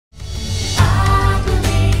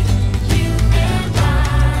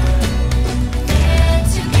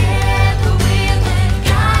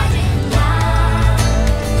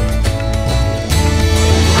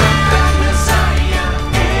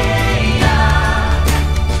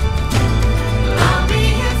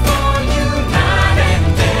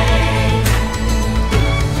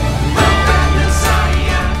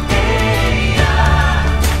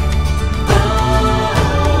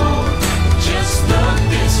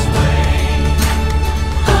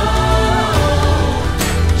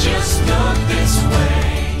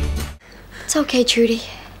okay, Trudy.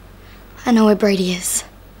 I know where Brady is.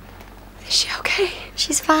 Is she okay?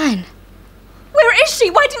 She's fine. Where is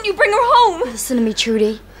she? Why didn't you bring her home? Listen to me,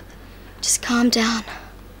 Trudy. Just calm down.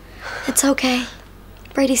 It's okay.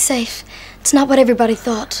 Brady's safe. It's not what everybody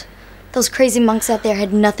thought. Those crazy monks out there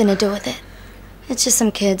had nothing to do with it. It's just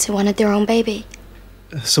some kids who wanted their own baby.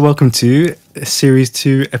 So welcome to Series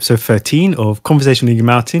 2, Episode 13 of Conversation with Eagle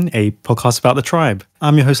Mountain, a podcast about the tribe.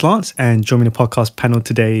 I'm your host, Lance, and joining the podcast panel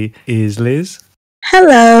today is Liz.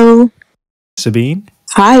 Hello. Sabine.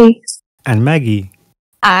 Hi. And Maggie.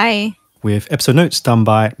 Hi. With episode notes done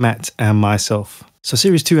by Matt and myself. So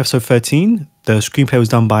Series 2, Episode 13, the screenplay was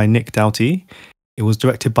done by Nick Doughty. It was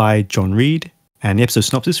directed by John Reed, and the episode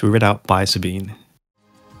synopsis was read out by Sabine.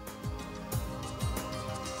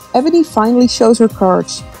 Ebony finally shows her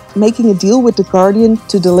cards, making a deal with the Guardian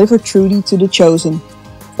to deliver Trudy to the Chosen.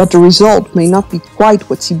 But the result may not be quite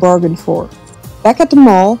what she bargained for. Back at the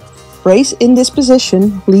mall, Ray's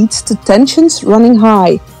indisposition leads to tensions running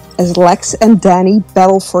high as Lex and Danny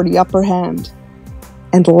battle for the upper hand.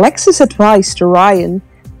 And Lex's advice to Ryan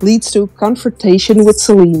leads to a confrontation with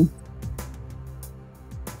Celine.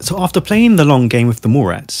 So after playing the long game with the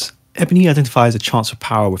Morats, Ebony identifies a chance for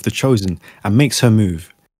power with the Chosen and makes her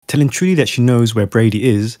move, telling Trudy that she knows where Brady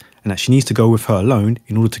is and that she needs to go with her alone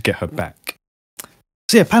in order to get her back.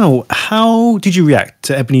 So yeah, panel, how did you react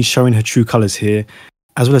to Ebony showing her true colours here,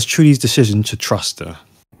 as well as Trudy's decision to trust her?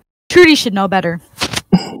 Trudy should know better.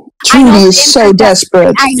 Trudy is so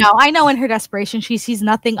desperate. I know in her desperation, she sees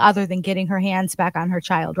nothing other than getting her hands back on her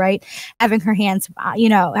child, right? Having her hands,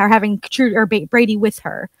 or having Trudy or Brady with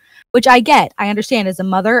her, which I get. I understand as a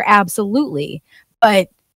mother, absolutely. But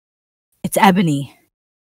it's Ebony.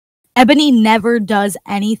 Ebony never does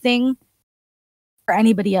anything for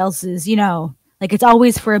anybody else's, like it's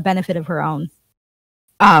always for a benefit of her own.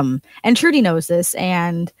 And Trudy knows this,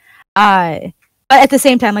 and but at the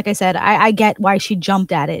same time, like I said, I get why she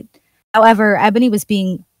jumped at it. However, Ebony was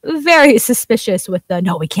being very suspicious with the,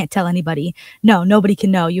 no, we can't tell anybody. No, nobody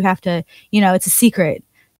can know. You have to, it's a secret.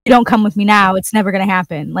 You don't come with me now, it's never going to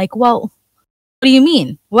happen. Like, well, what do you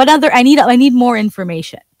mean? What other, I need more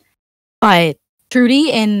information. But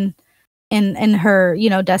Trudy in her,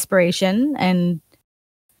 desperation and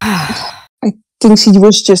I think she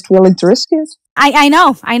was just willing to risk it. I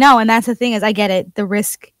know. And that's the thing is I get it. The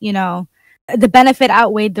risk, the benefit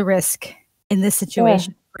outweighed the risk in this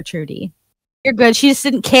situation for Trudy. You're good. She just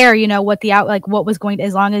didn't care, what what was going to,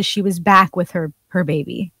 as long as she was back with her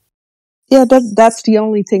baby. Yeah, that's the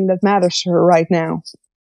only thing that matters to her right now.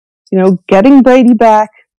 Getting Brady back,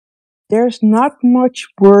 there's not much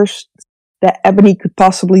worse that Ebony could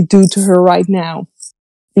possibly do to her right now.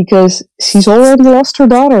 Because she's already lost her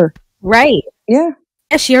daughter. Right. Yeah.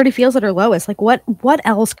 Yeah, she already feels at her lowest. Like, what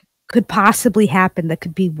else could possibly happen that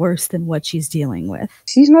could be worse than what she's dealing with?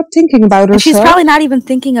 She's not thinking about herself. And she's probably not even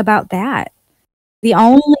thinking about that. The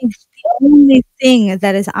only thing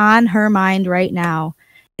that is on her mind right now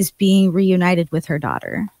is being reunited with her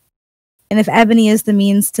daughter. And if Ebony is the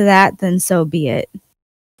means to that, then so be it.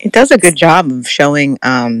 It does a good job of showing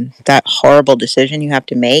that horrible decision you have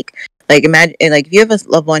to make. Like, imagine, if you have a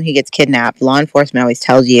loved one who gets kidnapped, law enforcement always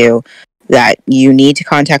tells you that you need to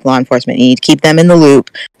contact law enforcement. You need to keep them in the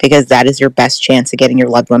loop because that is your best chance of getting your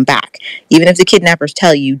loved one back. Even if the kidnappers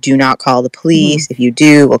tell you, do not call the police. If you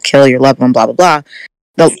do, we'll kill your loved one, blah, blah, blah.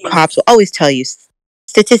 The cops will always tell you,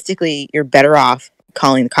 statistically, you're better off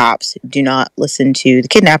calling the cops. Do not listen to the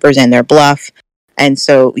kidnappers and their bluff. And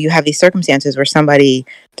so you have these circumstances where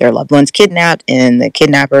their loved one's kidnapped and the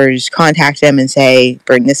kidnappers contact them and say,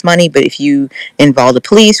 bring this money, but if you involve the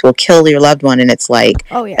police, we'll kill your loved one. And it's like,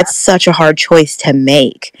 it's such a hard choice to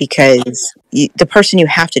make because the person you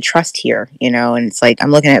have to trust here, and it's like,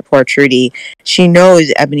 I'm looking at poor Trudy. She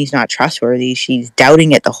knows Ebony's not trustworthy. She's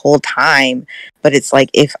doubting it the whole time. But it's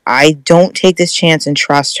like, if I don't take this chance and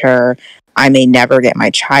trust her, I may never get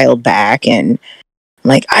my child back. And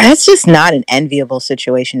like, that's just not an enviable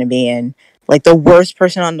situation to be in. Like, the worst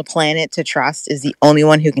person on the planet to trust is the only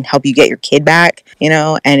one who can help you get your kid back,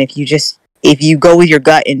 and if you go with your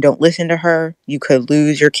gut and don't listen to her, you could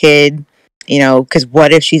lose your kid, because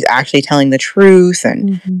what if she's actually telling the truth?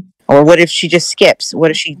 And or what if she just skips?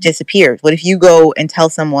 What if she disappears? What if you go and tell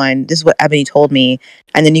someone, this is what Ebony told me,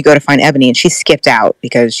 and then you go to find Ebony and she skipped out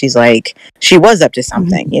because she's like, she was up to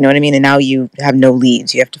something, you know what I mean? And now you have no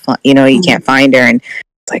leads. You have to find, you can't find her. And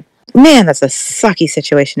it's like, man, that's a sucky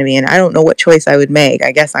situation to be in. I don't know what choice I would make.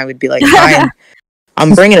 I guess I would be like, fine,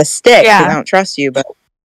 I'm bringing a stick because I don't trust you, but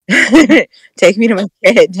take me to my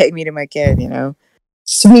kid. Take me to my kid,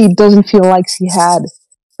 To me, it doesn't feel like she had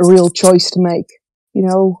a real choice to make.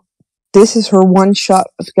 this is her one shot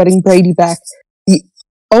of getting Brady back. The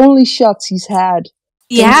only shots he's had.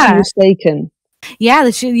 Yeah. Mistaken. Yeah,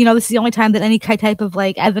 this is the only time that any type of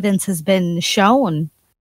like evidence has been shown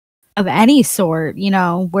of any sort,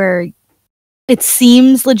 where it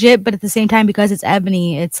seems legit, but at the same time, because it's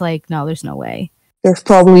Ebony, it's like, no, there's no way. There's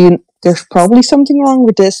probably something wrong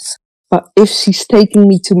with this, but if she's taking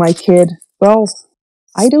me to my kid, well,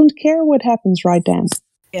 I don't care what happens right then.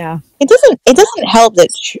 Yeah. It doesn't help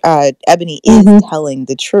that Ebony is telling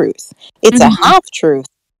the truth. It's a half truth,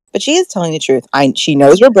 but she is telling the truth. She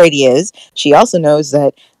knows where Brady is. She also knows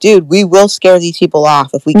that, dude, we will scare these people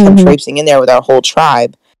off if we come traipsing in there with our whole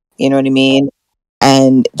tribe. You know what I mean?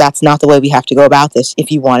 And that's not the way we have to go about this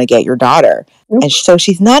if you want to get your daughter. And so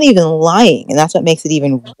she's not even lying, and that's what makes it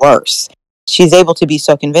even worse. She's able to be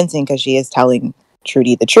so convincing because she is telling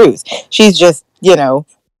Trudy the truth. She's just,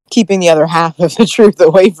 keeping the other half of the truth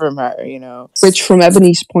away from her, Which, from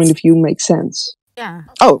Ebony's point of view, makes sense. Yeah.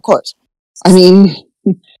 Oh, of course. I mean,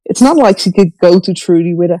 it's not like she could go to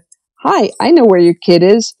Trudy with a, "Hi, I know where your kid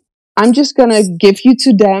is. I'm just gonna give you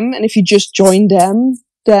to them, and if you just join them,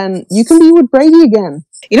 then you can be with Brady again."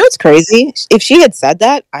 You know what's crazy? If she had said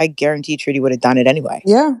that, I guarantee Trudy would have done it anyway.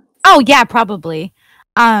 Yeah. Oh, yeah, probably.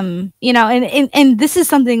 And this is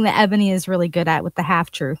something that Ebony is really good at with the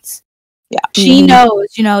half-truths. Yeah. She knows,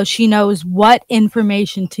 she knows what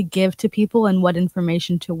information to give to people and what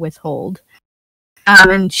information to withhold.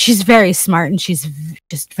 And she's very smart, and she's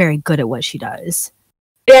just very good at what she does.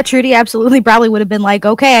 Yeah, Trudy absolutely probably would have been like,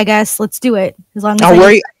 "Okay, I guess let's do it. As long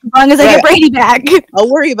as I get Brady back, I'll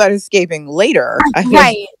worry about escaping later.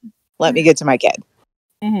 Right? Let me get to my kid.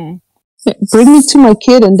 Bring me to my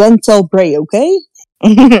kid and then tell Bray, okay?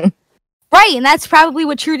 Right, and that's probably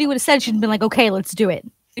what Trudy would have said. She'd been like, "Okay, let's do it.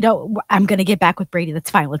 I'm gonna get back with Brady. That's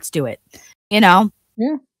fine. Let's do it." Yeah.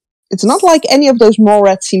 It's not like any of those mole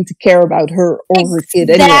rats seem to care about her or her kid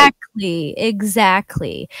anyway.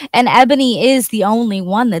 Exactly. And Ebony is the only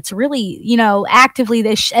one that's really, actively,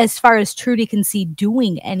 as far as Trudy can see,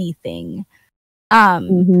 doing anything.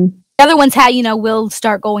 The other ones will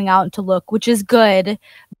start going out to look, which is good,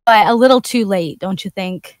 but a little too late, don't you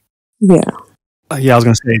think? Yeah. Yeah, I was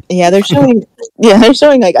gonna say. Yeah, they're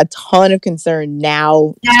showing like a ton of concern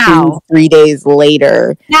now. 2-3 days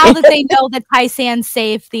later. Now that they know that Tyson's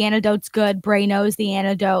safe, the antidote's good, Bray knows the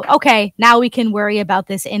antidote. Okay, now we can worry about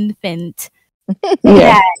this infant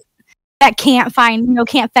that can't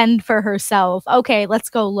fend for herself. Okay, let's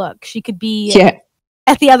go look. She could be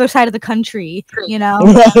at the other side of the country,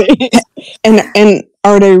 And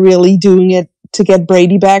are they really doing it to get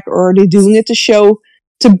Brady back, or are they doing it to show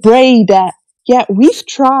to Bray that, yeah, we've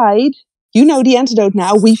tried. You know the antidote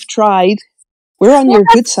now. We've tried. We're on your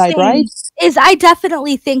good side, right? I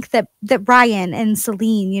definitely think that Ryan and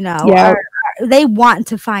Celine, they want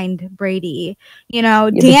to find Brady.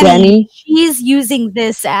 Danny, she's using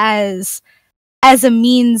this as a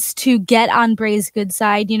means to get on Bray's good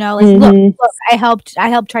side. Look, I helped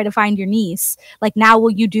try to find your niece. Like, now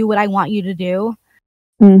will you do what I want you to do?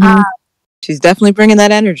 She's definitely bringing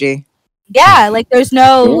that energy. Yeah, there's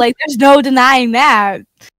no denying that.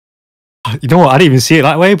 You know what? I didn't even see it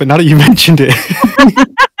that way, but now that you mentioned it.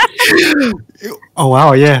 Oh,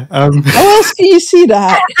 wow, yeah. How else can you see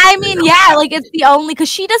that? I mean, yeah, it's the only, because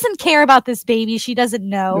she doesn't care about this baby. She doesn't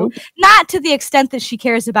know. Nope. Not to the extent that she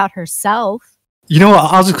cares about herself. You know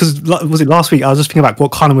what? Was it last week? I was just thinking about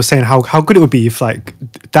what Colin was saying, how good it would be if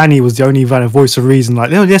Danny was the only voice of reason.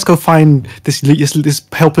 Let's go find this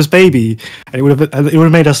helpless baby, and it would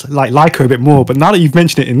have made us like her a bit more. But now that you've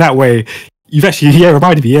mentioned it in that way, you've actually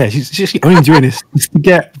reminded me. Yeah, she's actually only doing this to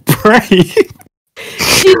get Bray.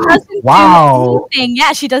 She doesn't do anything.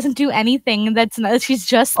 Yeah, she doesn't do anything. She's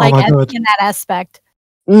just like Ebony in that aspect.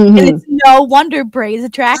 And it's no wonder Bray's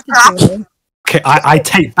attracted to her. Okay, I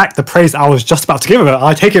take back the praise I was just about to give her.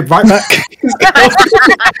 I take it right back.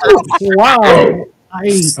 Wow.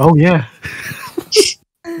 Oh, yeah.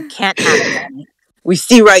 Can't have it. We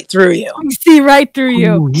see right through you. We see right through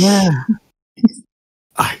you. Ooh, yeah.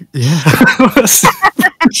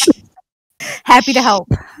 Happy to help.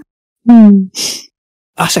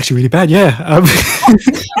 That's actually really bad, yeah.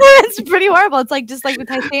 It's pretty horrible. It's just like with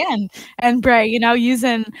Tyson and Bray,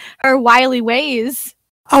 using her wily ways.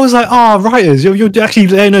 I was like, writers, you're actually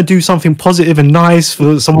letting her do something positive and nice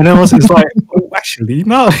for someone else. It's like, actually,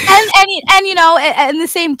 no. And the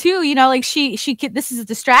same too, she could, this is a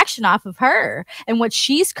distraction off of her and what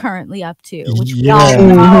she's currently up to, which we all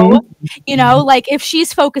know. If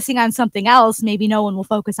she's focusing on something else, maybe no one will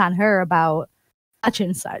focus on her about such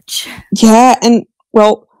and such. Yeah, and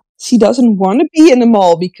well, she doesn't want to be in the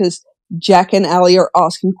mall because Jack and Ellie are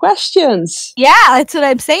asking questions. Yeah, that's what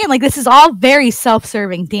I'm saying. Like, this is all very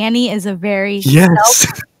self-serving. Danny is a very Yes.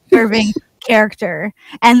 self-serving character.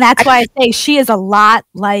 And that's why I say she is a lot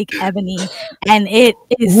like Ebony. And it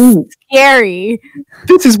is scary.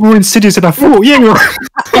 This is more insidious than I thought. Yeah.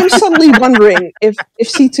 I'm suddenly wondering if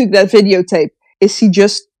she took that videotape, is she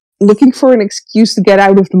just looking for an excuse to get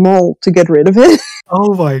out of the mall to get rid of it?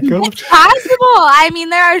 Oh my god. It's possible. I mean,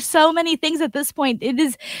 there are so many things at this point.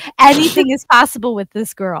 Anything is possible with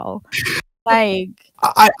this girl. Like,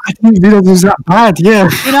 I didn't realize it was that bad. Yeah.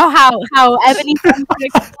 you know how Ebony's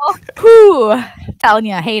unpredictable? Whew. Telling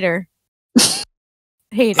you, hater.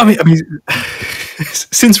 Hater. I mean,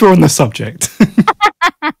 since we're on the subject,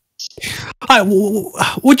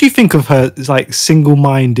 what do you think of her like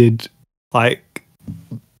single-minded, like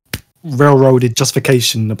railroaded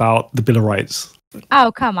justification about the Bill of Rights?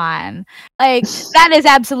 Oh, come on. Like, that is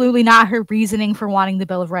absolutely not her reasoning for wanting the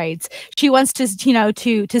Bill of Rights. She wants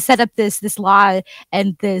to, to set up this law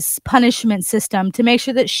and this punishment system to make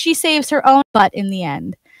sure that she saves her own butt in the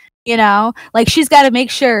end. Like, she's got to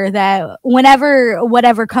make sure that whenever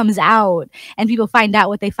whatever comes out and people find out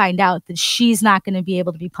what they find out, that she's not going to be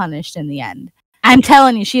able to be punished in the end. I'm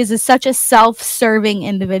telling you, she is such a self-serving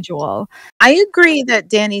individual. I agree that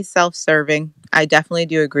Danny's self-serving. I definitely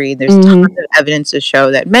do agree. There's tons of evidence to show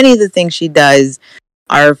that many of the things she does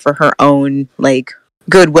are for her own, like,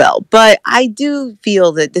 goodwill. But I do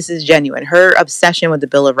feel that this is genuine. Her obsession with the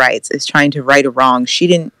Bill of Rights is trying to right a wrong she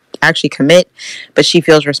didn't actually commit, but she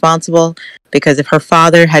feels responsible because if her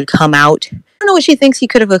father had come out, I don't know what she thinks he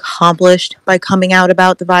could have accomplished by coming out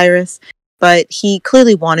about the virus, but he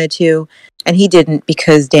clearly wanted to. And he didn't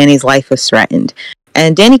because Danny's life was threatened.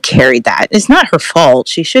 And Danny carried that. It's not her fault.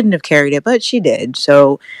 She shouldn't have carried it, but she did.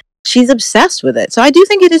 So she's obsessed with it. So I do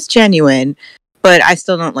think it is genuine, but I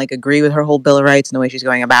still don't agree with her whole Bill of Rights and the way she's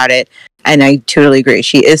going about it. And I totally agree.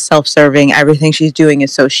 She is self-serving. Everything she's doing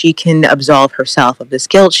is so she can absolve herself of this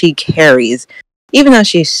guilt she carries, even though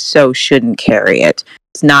she so shouldn't carry it.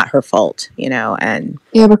 It's not her fault, and...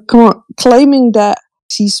 Yeah, but come on. Claiming that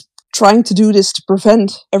she's trying to do this to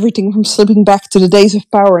prevent everything from slipping back to the days of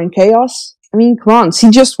power and chaos. I mean, come on. She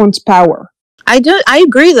just wants power. I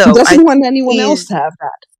agree, though. She doesn't want anyone else to have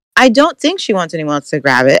that. I don't think she wants anyone else to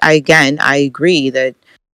grab it. I agree that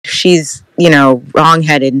she's,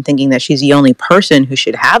 wrong-headed in thinking that she's the only person who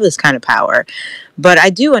should have this kind of power. But I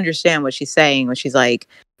do understand what she's saying when she's like,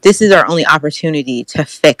 this is our only opportunity to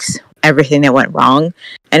fix everything that went wrong.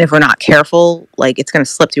 And if we're not careful, it's going to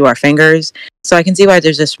slip through our fingers. So I can see why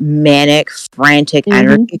there's this manic, frantic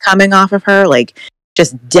energy coming off of her,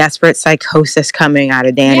 just desperate psychosis coming out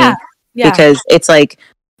of Danny. Yeah. Because it's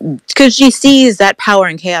because she sees that power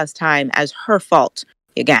and chaos time as her fault.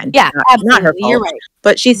 Again, not her fault. You're right.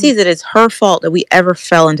 But she sees it as her fault that we ever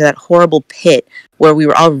fell into that horrible pit where we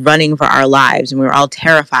were all running for our lives and we were all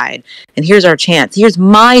terrified. And here's our chance. Here's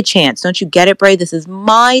my chance. Don't you get it, Bray? This is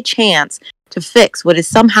my chance to fix what is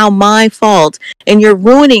somehow my fault. And you're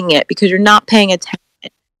ruining it because you're not paying attention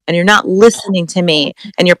and you're not listening to me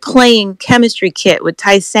and you're playing chemistry kit with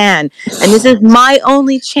Tyson. And this is my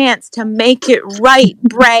only chance to make it right,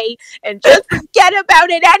 Bray. And just forget about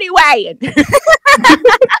it anyway.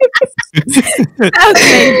 That was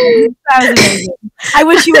amazing. That was amazing. I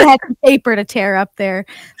wish you would have had some paper to tear up there.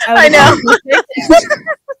 I know.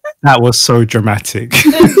 That was so dramatic.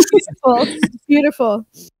 Beautiful. Beautiful.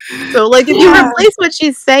 So, if you replace what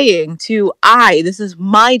she's saying to this is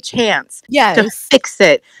my chance to fix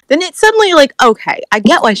it, then it's suddenly okay, I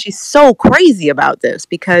get why she's so crazy about this,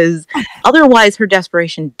 because otherwise her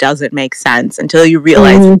desperation doesn't make sense until you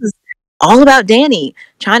realize this is all about Danny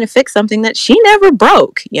trying to fix something that she never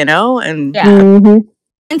broke, and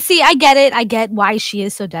And see, I get it. I get why she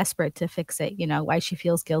is so desperate to fix it, why she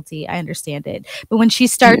feels guilty. I understand it. But when she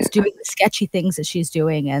starts doing the sketchy things that she's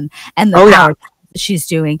doing and the power that she's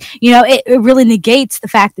doing, it really negates the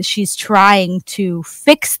fact that she's trying to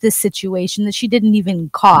fix this situation that she didn't even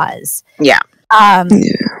cause. Yeah.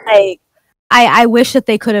 I wish that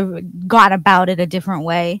they could have gone about it a different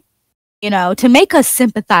way, to make us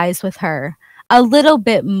sympathize with her a little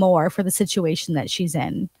bit more for the situation that she's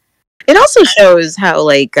in. It also shows how,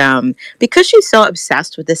 because she's so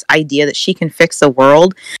obsessed with this idea that she can fix the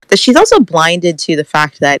world, that she's also blinded to the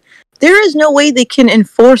fact that there is no way they can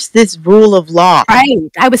enforce this rule of law. Right.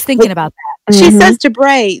 I was thinking about that. She says to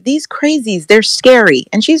Bray, these crazies, they're scary.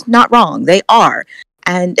 And she's not wrong. They are.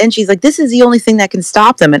 And she's like, this is the only thing that can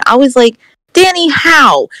stop them. And I was like, Danny,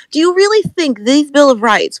 how? Do you really think these Bill of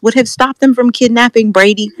Rights would have stopped them from kidnapping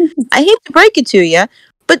Brady? I hate to break it to you,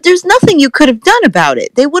 but there's nothing you could have done about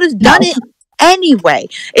it. They would have done it anyway.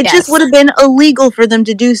 It just would have been illegal for them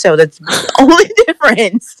to do so. That's the only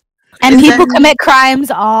difference. And people commit crimes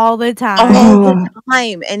all the time. All the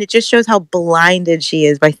time. And it just shows how blinded she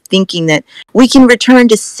is by thinking that we can return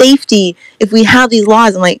to safety if we have these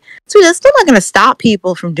laws. I'm like, so that's still not going to stop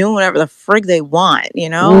people from doing whatever the frig they want, you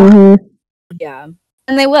know? Yeah.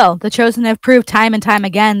 And they will. The Chosen have proved time and time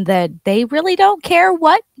again that they really don't care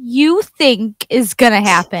what you think is going to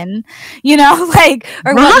happen, you know, like,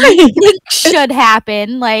 or what you think should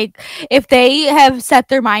happen. Like, if they have set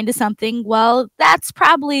their mind to something, well, that's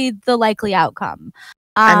probably the likely outcome.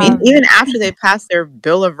 I mean, even after they pass their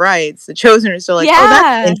Bill of Rights, the Chosen are still like, oh,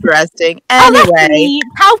 that's interesting. Anyway.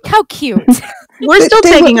 How cute. We're still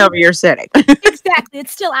taking over your city. Exactly.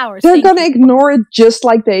 It's still ours. They're going to ignore it just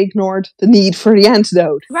like they ignored the need for the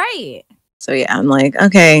antidote. Right. So, yeah, I'm like,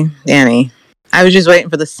 okay, Danny. I was just waiting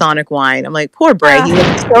for the sonic wine. I'm like, poor Bray. He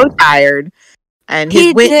looked so tired. And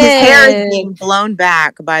his hair is being blown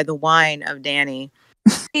back by the wine of Danny.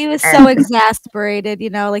 He was so exasperated, you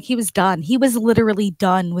know, like he was done. He was literally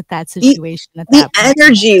done with that situation at that point. The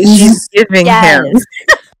energy she's giving him.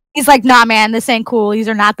 He's like, nah, man, this ain't cool. These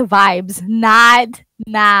are not the vibes. Not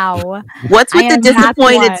now. What's with the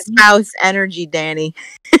disappointed spouse energy, Danny?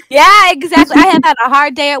 Yeah, exactly. I have had a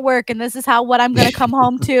hard day at work, and this is what I'm going to come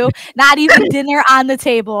home to. Not even dinner on the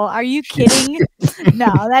table. Are you kidding?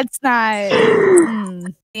 No, that's not.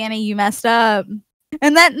 Danny, you messed up.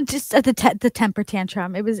 And then just at the temper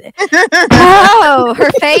tantrum, it was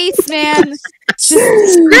her face, man. Screw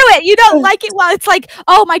it, you don't like it. Well, it's like,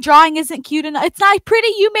 oh, my drawing isn't cute enough. It's not pretty.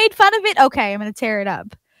 You made fun of it. Okay, I'm gonna tear it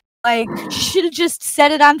up. Like, she should have just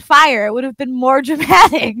set it on fire. It would have been more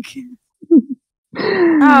dramatic.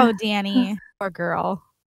 Oh, Danny, poor girl.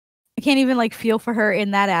 I can't even like feel for her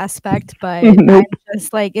in that aspect, but I'm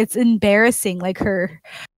just like, it's embarrassing. Like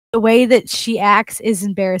the way that she acts is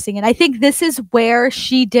embarrassing. And I think this is where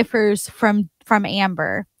she differs from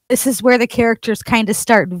Amber. This is where the characters kind of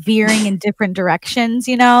start veering in different directions,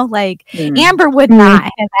 you know? Like, Amber would not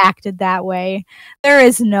have acted that way. There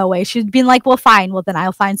is no way. She'd been like, well, fine. Well, then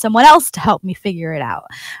I'll find someone else to help me figure it out.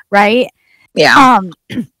 Right? Yeah.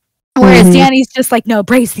 Whereas Danny's just like, no,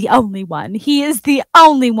 Bray's the only one. He is the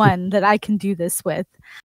only one that I can do this with.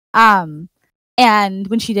 And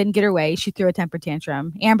when she didn't get her way, she threw a temper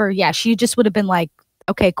tantrum. Amber, yeah, she just would have been like,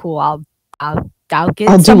 "Okay, cool, I'll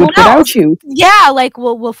get someone else without you." Yeah, like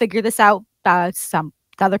we'll figure this out. Some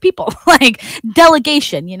other people, like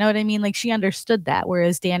delegation. You know what I mean? Like she understood that.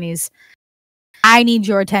 Whereas Danny's, I need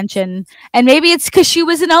your attention, and maybe it's because she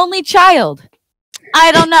was an only child.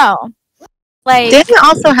 I don't know. Like Danny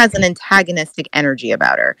also has an antagonistic energy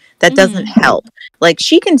about her that doesn't help. Like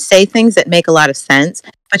she can say things that make a lot of sense,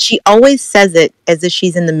 but she always says it as if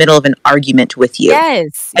she's in the middle of an argument with you.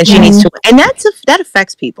 Yes. And she needs to, and that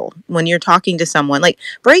affects people when you're talking to someone. Like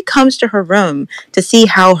Bray comes to her room to see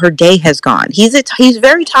how her day has gone. He's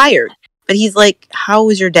very tired, but he's like, how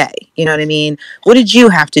was your day? You know what I mean? What did you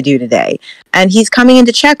have to do today? And he's coming in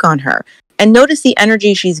to check on her. And notice the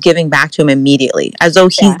energy she's giving back to him immediately, as though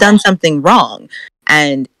he's done something wrong.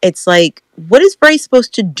 And it's like, what is Bray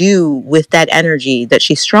supposed to do with that energy that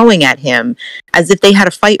she's throwing at him, as if they had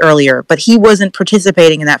a fight earlier, but he wasn't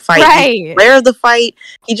participating in that fight? Right. Where of the fight?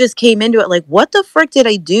 He just came into it like, what the frick did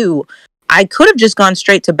I do? I could have just gone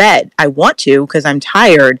straight to bed. I want to because I'm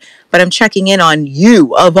tired, but I'm checking in on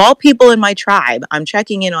you. Of all people in my tribe, I'm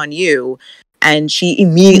checking in on you. And she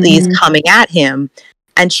immediately is coming at him.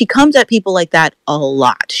 And she comes at people like that a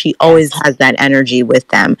lot. She always has that energy with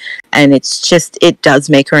them. And it's just, it does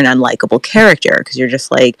make her an unlikable character because you're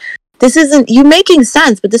just like, this isn't, you making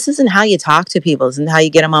sense, but this isn't how you talk to people. This isn't how you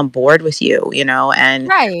get them on board with you, you know?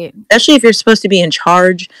 And especially if you're supposed to be in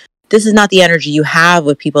charge, this is not the energy you have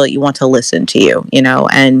with people that you want to listen to you, you know?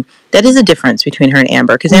 And that is a difference between her and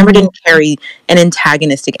Amber because Amber didn't carry an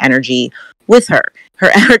antagonistic energy with her.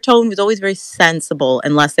 Her tone was always very sensible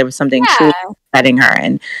unless there was something truly upsetting her.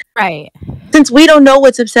 And since we don't know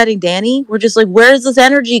what's upsetting Danny, we're just like, where is this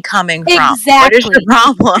energy coming from? What is your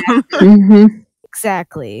problem?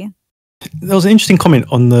 Exactly. There was an interesting comment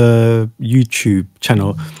on the YouTube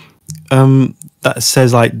channel that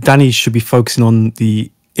says like Danny should be focusing on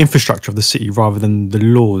the infrastructure of the city rather than the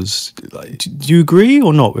laws. Like, do you agree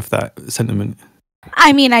or not with that sentiment?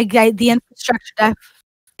 I mean, the infrastructure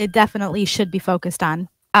it definitely should be focused on.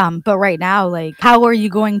 But right now, like, how are you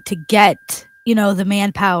going to get, you know, the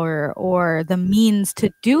manpower or the means to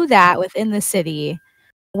do that within the city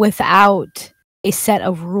without a set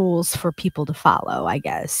of rules for people to follow, I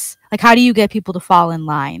guess? Like, how do you get people to fall in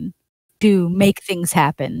line to make things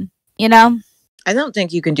happen, you know? I don't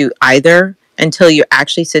think you can do either. until you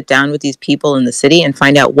actually sit down with these people in the city and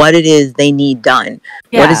find out what it is they need done,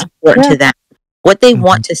 what is important to them, what they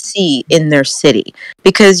want to see in their city.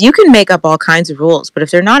 Because you can make up all kinds of rules, but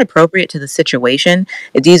if they're not appropriate to the situation,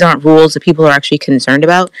 if these aren't rules that people are actually concerned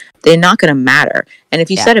about, they're not going to matter. And if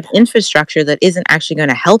you set up infrastructure that isn't actually going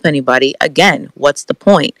to help anybody, again, what's the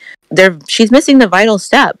point? She's missing the vital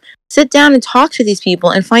step. Sit down and talk to these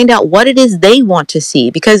people and find out what it is they want to see.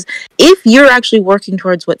 Because if you're actually working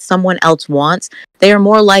towards what someone else wants, they are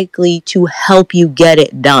more likely to help you get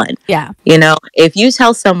it done. Yeah. You know, if you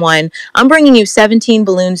tell someone, I'm bringing you 17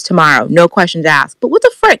 balloons tomorrow, no questions asked. But what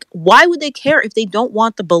the frick? Why would they care if they don't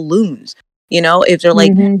want the balloons? You know, if they're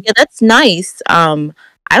like, yeah, that's nice.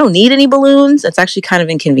 I don't need any balloons. That's actually kind of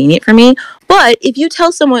inconvenient for me. But if you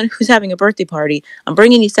tell someone who's having a birthday party, I'm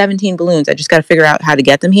bringing you 17 balloons, I just got to figure out how to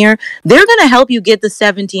get them here, they're going to help you get the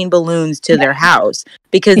 17 balloons to their house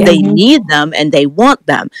because they need them and they want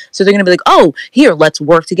them. So they're going to be like, oh, here, let's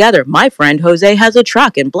work together. My friend Jose has a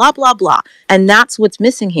truck and blah, blah, blah. And that's what's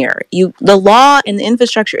missing here. The law and the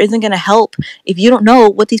infrastructure isn't going to help if you don't know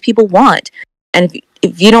what these people want. And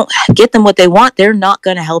if you don't get them what they want, they're not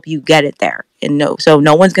going to help you get it there. And so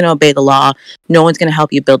no one's going to obey the law. No one's going to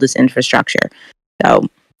help you build this infrastructure. So,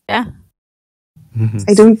 yeah.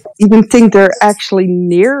 I don't even think they're actually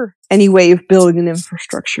near any way of building an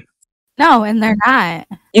infrastructure. No, and they're not.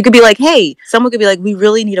 You could be like, hey, someone could be like, we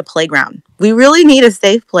really need a playground. We really need a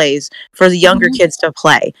safe place for the younger kids to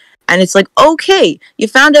play. And it's like, okay, you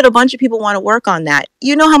found out a bunch of people want to work on that.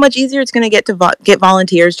 You know how much easier it's going to get to get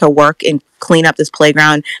volunteers to work and clean up this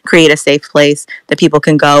playground, create a safe place that people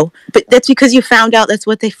can go. But that's because you found out that's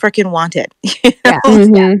what they freaking wanted. You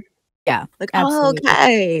know? Yeah. Like,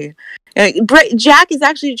 absolutely. okay. Jack is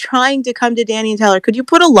actually trying to come to Danny and tell her, could you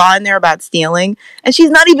put a law in there about stealing? And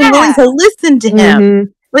she's not even willing to listen to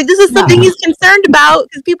him. Like, this is something he's concerned about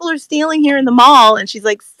because people are stealing here in the mall. And she's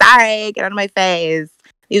like, sorry, get out of my face.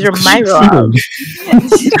 These are my rules.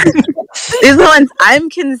 These are the ones I'm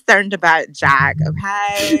concerned about, Jack,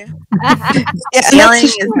 okay? Stealing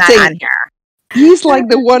is not on here. He's like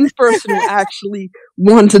the one person who actually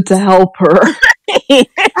wanted to help her. He's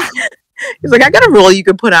like, I got a rule you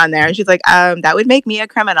could put on there. And she's like, that would make me a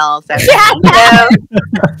criminal. So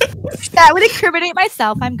That would incriminate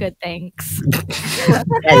myself. I'm good, thanks.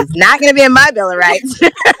 It's not going to be in my Bill of Rights.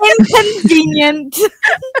 Inconvenient.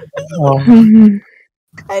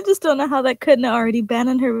 I just don't know how that couldn't have already been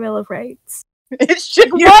in her Bill of Rights. It should.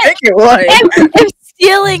 You think it would. If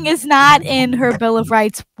stealing is not in her Bill of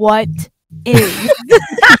Rights, what is?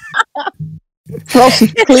 Well, she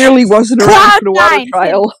clearly wasn't around for the water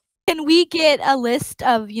trial. Can we get a list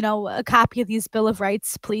of, a copy of these Bill of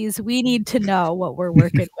Rights, please? We need to know what we're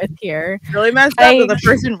working with here. It's really messed up that the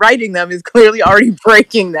person writing them is clearly already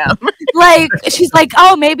breaking them. Like, she's like,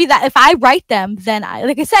 oh, maybe that if I write them, then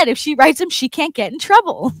like I said, if she writes them, she can't get in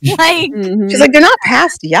trouble. Like, she's like, they're not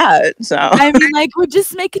passed yet. So I mean, like, we're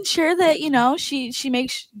just making sure that she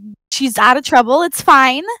makes she's out of trouble. It's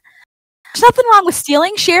fine. There's nothing wrong with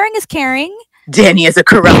stealing. Sharing is caring. Danny is a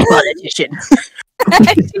corrupt politician.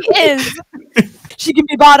 She is. She can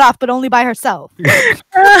be bought off, but only by herself.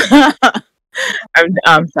 I'm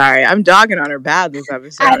sorry. I'm dogging on her bad this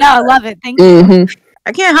episode. I know. I love it. Thank you.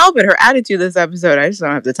 I can't help it. Her attitude this episode, I just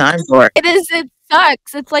don't have the time for it. It is. It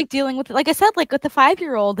sucks. It's like dealing with, like I said, like with the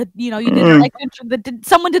 5-year-old that you didn't like.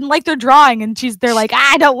 Someone didn't like their drawing, and they're like,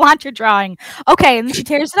 I don't want your drawing. Okay, and then she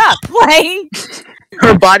tears it up. Like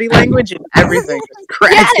her body language and everything just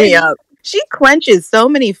cracks me up. She clenches so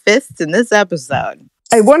many fists in this episode.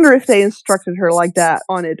 I wonder if they instructed her like that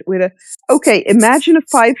on it with okay, imagine a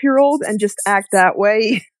 5-year-old and just act that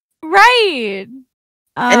way. Right.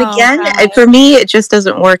 And again, for me, it just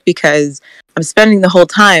doesn't work because I'm spending the whole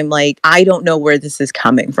time like, I don't know where this is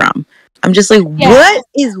coming from. I'm just like, what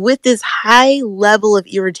is with this high level of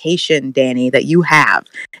irritation, Danny, that you have?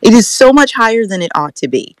 It is so much higher than it ought to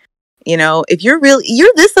be. If you're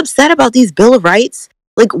this upset about these Bill of Rights,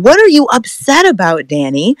 like, what are you upset about,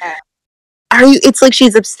 Danny? It's like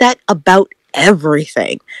she's upset about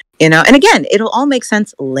everything, And again, it'll all make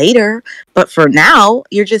sense later. But for now,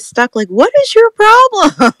 you're just stuck like, what is your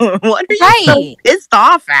problem? What are you so pissed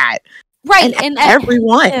off at? Right. And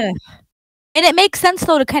everyone. And it makes sense,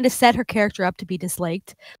 though, to kind of set her character up to be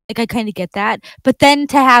disliked. Like, I kind of get that. But then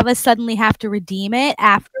to have us suddenly have to redeem it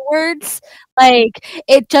afterwards, like,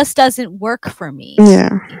 it just doesn't work for me.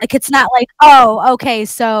 Yeah. Like, it's not like, oh, okay,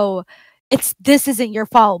 so this isn't your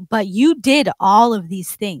fault, but you did all of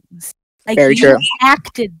these things. Like, very you true.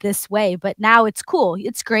 acted this way, but now it's cool.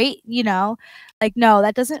 It's great, Like, no,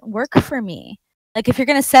 that doesn't work for me. Like, if you're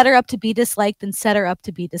going to set her up to be disliked, then set her up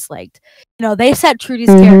to be disliked. You know, they set Trudy's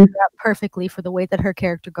character up perfectly for the way that her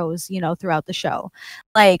character goes, you know, throughout the show.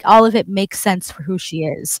 Like, all of it makes sense for who she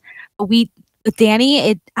is. But with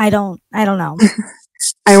Danny, I don't know.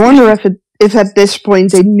 I wonder if at this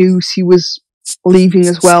point they knew she was leaving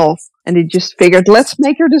as well, and they just figured, let's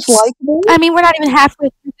make her dislikable. I mean, we're not even halfway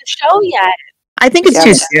through the show yet. I think it's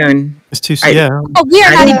too soon. It's too soon. Yeah. Oh, we are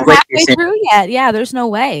not even halfway through yet. Yeah, there's no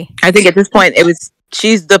way. I think at this point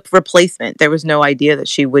she's the replacement. There was no idea that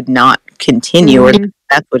she would not continue or that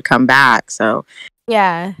Beth would come back. So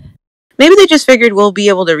yeah, maybe they just figured we'll be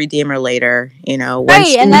able to redeem her later. You know,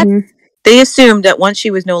 right? And they assumed that once she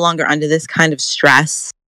was no longer under this kind of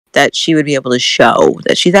stress, that she would be able to show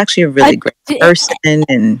that she's actually a really great person.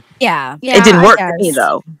 And yeah, it didn't work for me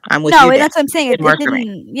though. I'm with you. No, that's what I'm saying. It didn't. For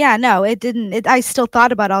me. Yeah, no, it didn't. I still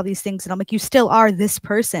thought about all these things, and I'm like, you still are this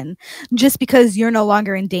person. Just because you're no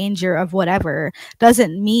longer in danger of whatever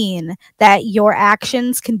doesn't mean that your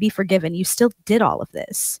actions can be forgiven. You still did all of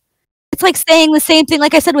this. It's like saying the same thing,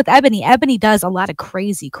 like I said with Ebony. Ebony does a lot of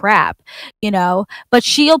crazy crap, you know, but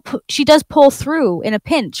she does pull through in a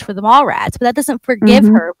pinch for the Mallrats, but that doesn't forgive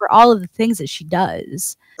her for all of the things that she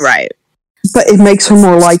does. Right. But it makes her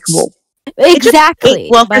more likable.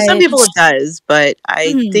 Exactly. For some people it does, but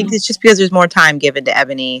I think it's just because there's more time given to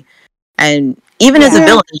Ebony. And even as a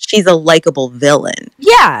villain, she's a likable villain.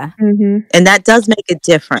 Yeah. And that does make a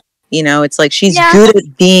difference. You know, it's like she's good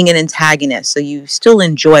at being an antagonist, so you still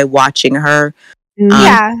enjoy watching her. You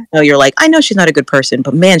know, you're like, I know she's not a good person,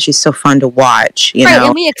 but man, she's so fun to watch. You know,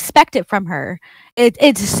 and we expect it from her.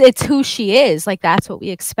 It's who she is. Like, that's what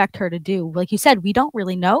we expect her to do. Like you said, we don't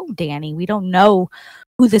really know Danny. We don't know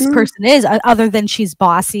who this person is, other than she's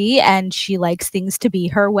bossy and she likes things to be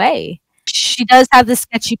her way. She does have this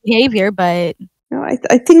sketchy behavior, but no, I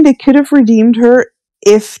think they could have redeemed her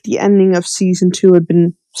if the ending of season 2 had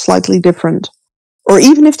been slightly different, or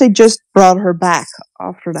even if they just brought her back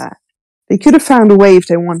after that. They could have found a way if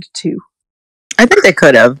they wanted to. I think they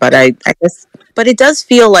could have, but I guess, but it does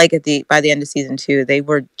feel like by the end of season 2, they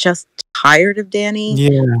were just tired of Danny.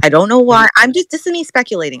 Yeah, I don't know why. This is me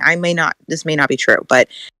speculating. This may not be true, but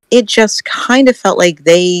it just kind of felt like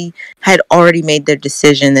they had already made their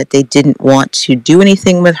decision that they didn't want to do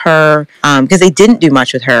anything with her, because they didn't do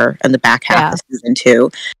much with her in the back half of season 2,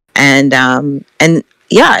 and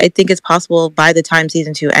yeah, I think it's possible by the time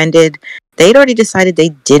season 2 ended, they'd already decided they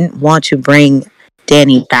didn't want to bring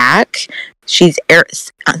Danny back. She's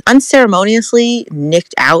unceremoniously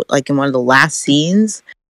nicked out, like in one of the last scenes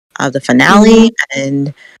of the finale,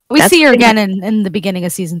 and we see her again in the beginning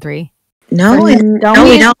of season 3. No, we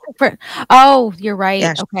don't. Oh, you're right.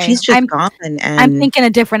 Yeah, okay, she's just gone. And I'm thinking a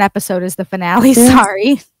different episode is the finale.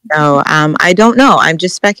 Sorry. No, I don't know. I'm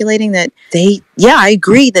just speculating that I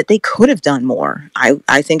agree that they could have done more.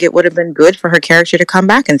 I think it would have been good for her character to come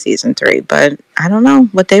back in season 3, but I don't know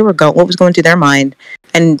what was going through their mind.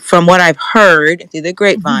 And from what I've heard through the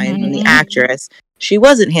grapevine from the actress, she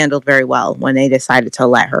wasn't handled very well when they decided to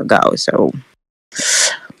let her go. So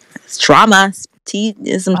it's trauma.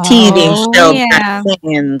 Some tea being spilled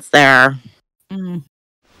hands there.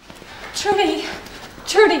 Trudy,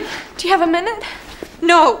 do you have a minute?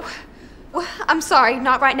 No. I'm sorry,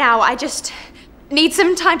 not right now. I just need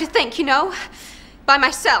some time to think, you know, by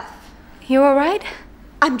myself. You all right?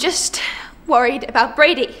 I'm just worried about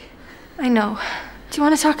Brady. I know. Do you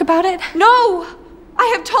want to talk about it? No!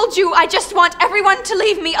 I have told you I just want everyone to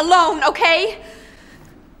leave me alone, okay?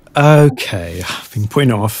 Okay, I've been putting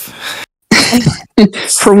it off.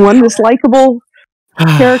 From one dislikable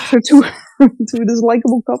character to a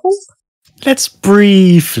dislikable couple? Let's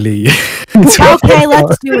briefly. Okay,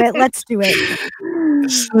 let's do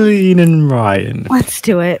it. Celine and Ryan. Let's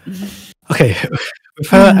do it. Okay, with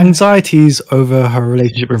her anxieties over her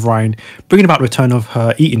relationship with Ryan bringing about the return of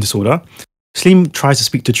her eating disorder, Celine tries to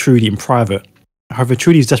speak to Trudy in private. However,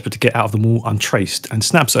 Trudy is desperate to get out of the mall untraced and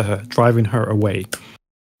snaps at her, driving her away.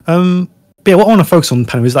 But yeah, what I want to focus on,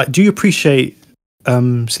 panel, is like, do you appreciate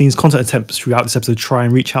Celine's constant attempts throughout this episode to try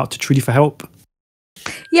and reach out to Trudy for help?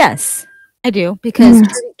 Yes, I do, because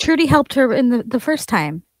Trudy helped her in the first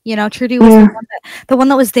time. You know, Trudy was the one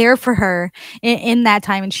that was there for her in that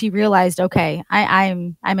time, and she realized, okay,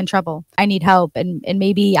 I'm in trouble. I need help, and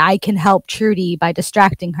maybe I can help Trudy by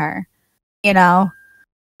distracting her. You know,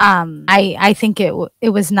 I think it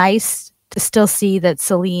was nice to still see that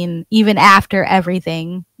Celine, even after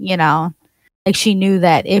everything, you know, like she knew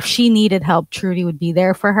that if she needed help, Trudy would be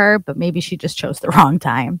there for her, but maybe she just chose the wrong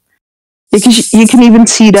time. Because you can even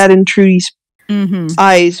see that in Trudy's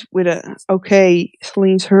eyes with okay,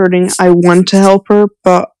 Celine's hurting, I want to help her,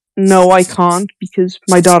 but no, I can't because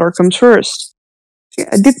my daughter comes first. Yeah,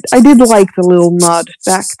 I did like the little nod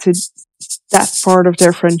back to that part of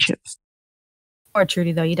their friendship. Or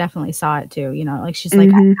Trudy, though, you definitely saw it too. You know, like she's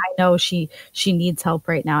like, I know she needs help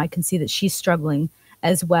right now. I can see that she's struggling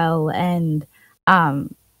as well, and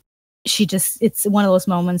it's one of those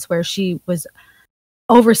moments where she was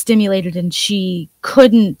overstimulated and she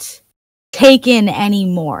couldn't take in any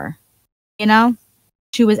more. You know,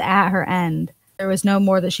 she was at her end. There was no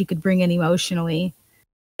more that she could bring in emotionally,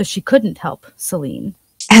 so she couldn't help Celine.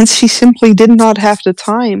 And she simply did not have the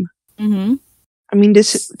time. Mm-hmm. I mean,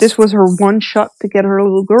 this was her one shot to get her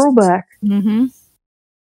little girl back. Mm-hmm.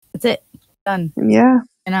 That's it. Done. Yeah.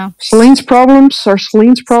 You know? Celine's problems are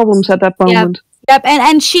Celine's problems at that moment. Yep.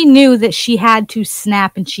 And she knew that she had to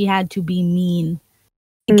snap and she had to be mean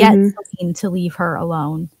to get Celine to leave her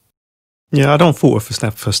alone. Yeah, I don't fault her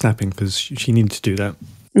for snapping because she needed to do that.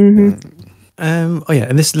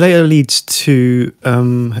 And this later leads to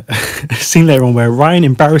a scene later on where Ryan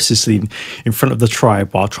embarrasses Celine in front of the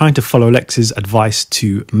tribe while trying to follow Lex's advice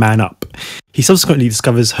to man up. He subsequently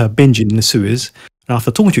discovers her binging in the sewers, and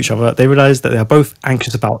after talking to each other, they realise that they are both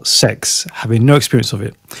anxious about sex, having no experience of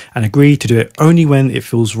it, and agree to do it only when it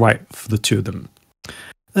feels right for the two of them.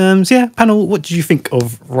 Panel, what did you think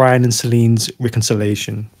of Ryan and Celine's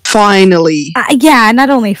reconciliation? Finally. Yeah, not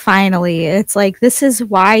only finally, it's like, this is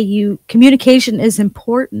why communication is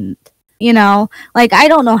important. You know, like, I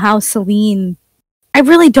really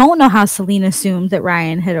don't know how Celine assumed that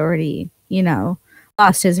Ryan had already,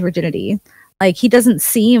 lost his virginity. Like, he doesn't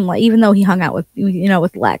seem like, even though he hung out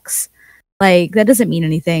with Lex, like, that doesn't mean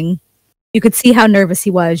anything. You could see how nervous he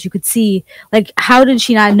was. You could see, like, how did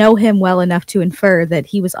she not know him well enough to infer that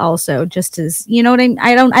he was also just as, you know what I mean?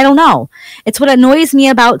 I don't know. It's what annoys me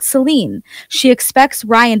about Celine. She expects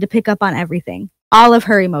Ryan to pick up on everything, all of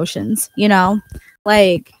her emotions,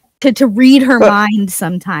 like to read her mind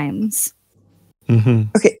sometimes.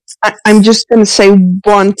 Okay, I'm just going to say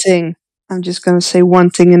one thing. In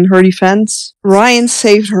her defense. Ryan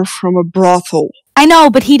saved her from a brothel. I know,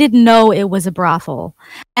 but he didn't know it was a brothel.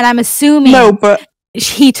 And I'm assuming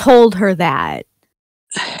he told her that.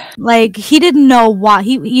 Like, he didn't know what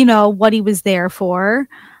what he was there for.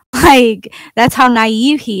 Like, that's how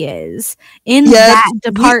naive he is in that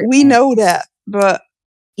department. We know that, but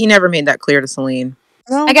he never made that clear to Celine.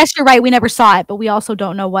 No. I guess you're right. We never saw it, but we also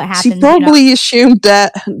don't know what happened. She probably assumed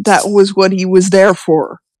that was what he was there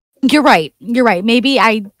for. You're right. Maybe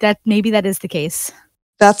that is the case.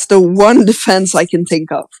 That's the one defense I can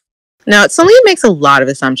think of. Now, Celine makes a lot of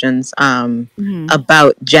assumptions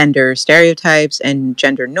about gender stereotypes and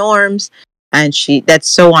gender norms, and that's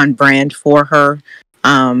so on brand for her.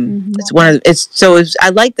 I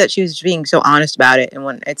like that she was being so honest about it, and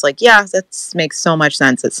when it's like, yeah, that makes so much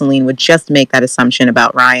sense that Celine would just make that assumption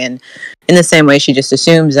about Ryan, in the same way she just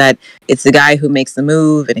assumes that it's the guy who makes the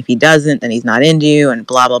move, and if he doesn't, then he's not into you, and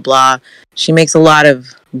blah blah blah. She makes a lot of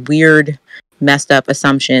weird, messed up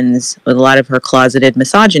assumptions with a lot of her closeted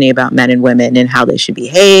misogyny about men and women and how they should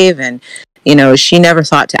behave, and she never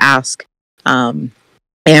thought to ask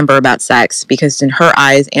Amber about sex, because in her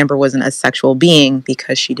eyes Amber wasn't a sexual being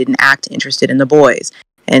because she didn't act interested in the boys,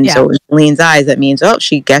 and so in Celine's eyes that means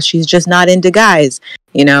she's just not into guys,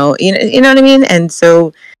 you know what I mean. And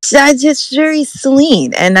so that's just very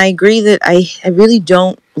Celine, and I agree that I really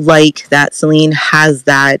don't like that Celine has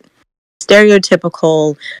that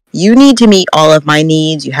stereotypical, you need to meet all of my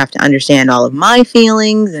needs, you have to understand all of my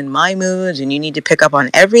feelings and my moods, and you need to pick up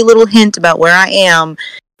on every little hint about where I am,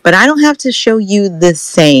 but I don't have to show you the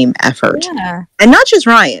same effort. Yeah. And not just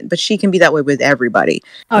Ryan, but she can be that way with everybody.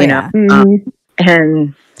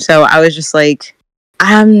 And so I was just like,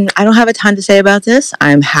 I don't have a ton to say about this.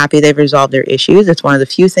 I'm happy they've resolved their issues. It's one of the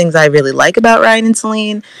few things I really like about Ryan and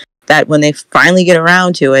Celine, that when they finally get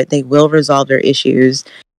around to it, they will resolve their issues.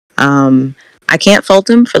 I can't fault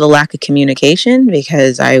them for the lack of communication,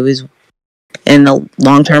 because I was in a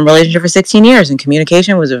long-term relationship for 16 years and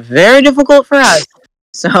communication was very difficult for us.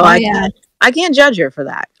 So I can't judge her for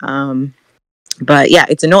that. But yeah,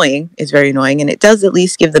 it's annoying. It's very annoying. And it does at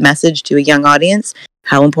least give the message to a young audience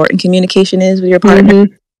how important communication is with your partner.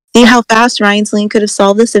 See how fast Ryan and Celine could have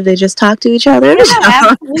solved this if they just talked to each other? Yeah,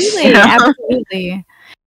 absolutely. Absolutely.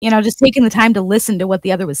 Just taking the time to listen to what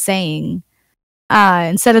the other was saying.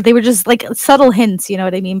 Instead of, they were just like subtle hints, you know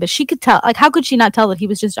what I mean? But she could tell, like, how could she not tell that he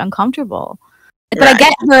was just uncomfortable? But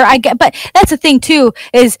but that's the thing too,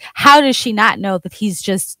 is how does she not know that he's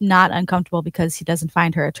just not uncomfortable because he doesn't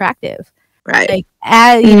find her attractive? Right. Like,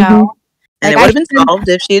 and it would have been solved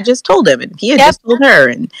if she had just told him, and he had just told her,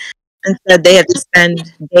 and instead they had to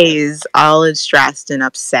spend days all stressed and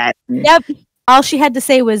upset. All she had to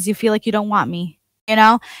say was, you feel like you don't want me,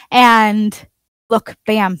 and look,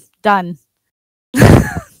 bam, done.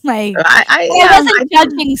 Like, I wasn't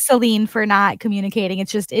judging Celine for not communicating.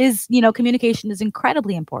 It's just communication is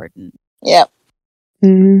incredibly important. Yeah.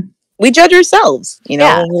 Mm-hmm. We judge ourselves,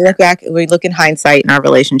 Yeah. when we look back, we look in hindsight in our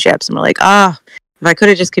relationships and we're like, if I could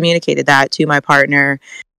have just communicated that to my partner.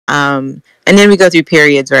 And then we go through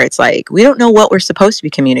periods where it's like, we don't know what we're supposed to be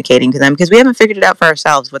communicating to them because we haven't figured it out for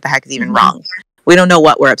ourselves what the heck is even wrong. We don't know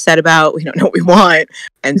what we're upset about. We don't know what we want.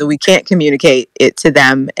 And so we can't communicate it to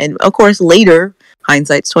them. And of course, later,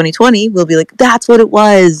 hindsight's 2020, we'll be like, that's what it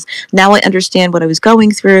was. Now I understand what I was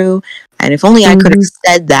going through. And if only I could have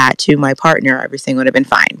said that to my partner, everything would have been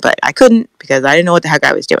fine. But I couldn't because I didn't know what the heck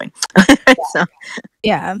I was doing. So.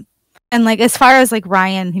 Yeah. And like, as far as like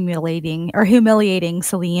Ryan humiliating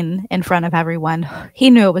Celine in front of everyone, he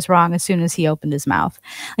knew it was wrong as soon as he opened his mouth.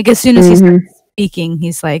 Like, as soon as he started speaking,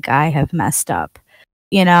 he's like, I have messed up,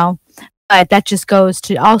 but that just goes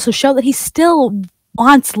to also show that he still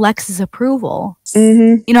wants Lex's approval.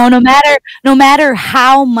 No matter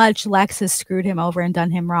how much Lex has screwed him over and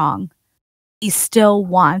done him wrong, he still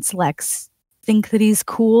wants Lex think that he's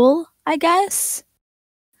cool, I guess.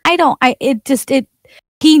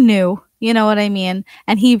 He knew, you know what I mean?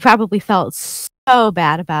 And he probably felt so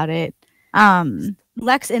bad about it.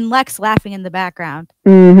 Lex laughing in the background.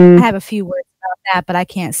 I have a few words about that, but I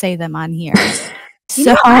can't say them on here.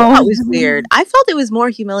 So I thought it was weird. I felt it was more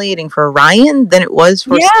humiliating for Ryan than it was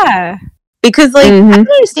for Celine. Because I don't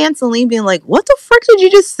understand Celine being like, what the frick did you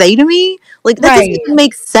just say to me? Like, that doesn't even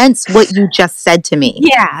make sense what you just said to me.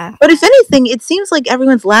 Yeah. But if anything, it seems like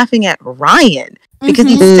everyone's laughing at Ryan because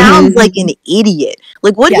he sounds like an idiot.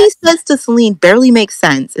 Like, what he says to Celine barely makes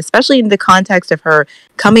sense, especially in the context of her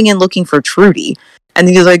coming in looking for Trudy. And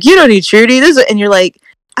then he's like, you don't need Trudy. And you're like,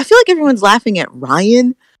 I feel like everyone's laughing at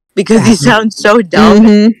Ryan because he sounds so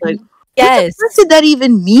dumb. Like, what the fuck did that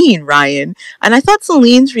even mean, Ryan? And I thought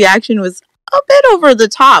Celine's reaction was a bit over the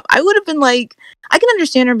top. I would have been like, I can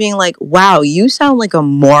understand her being like, wow, you sound like a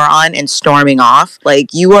moron, and storming off.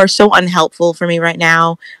 Like, you are so unhelpful for me right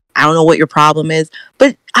now. I don't know what your problem is.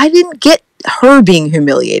 But I didn't get her being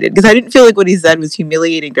humiliated because I didn't feel like what he said was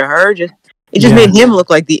humiliating to her. It just made him look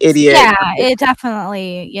like the idiot. Yeah, it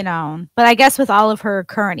definitely, but I guess with all of her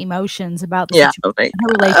current emotions about the situation, her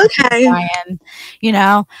relationship with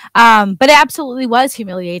Ryan, but it absolutely was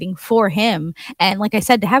humiliating for him. And like I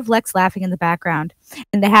said, to have Lex laughing in the background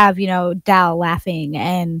and to have, Dal laughing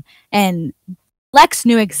and Lex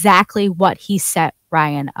knew exactly what he set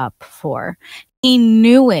Ryan up for. He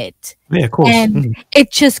knew it. Yeah, of course. And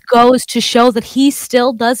it just goes to show that he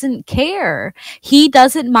still doesn't care. He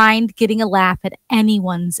doesn't mind getting a laugh at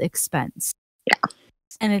anyone's expense. Yeah.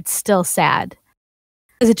 And it's still sad.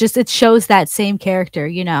 Because it shows that same character,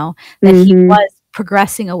 that he was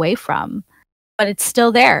progressing away from. But it's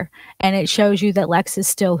still there. And it shows you that Lex is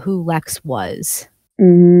still who Lex was.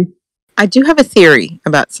 I do have a theory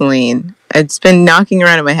about Celine. It's been knocking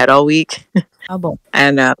around in my head all week. Oh, boy.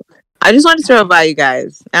 And I just wanted to throw it by you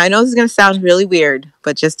guys. Now, I know this is going to sound really weird,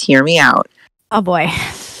 but just hear me out. Oh, boy.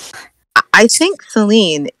 I think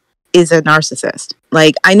Celine is a narcissist.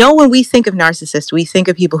 Like, I know when we think of narcissists, we think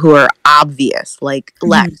of people who are obvious, like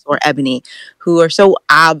Lex or Ebony, who are so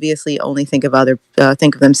obviously only think of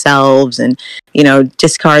themselves and,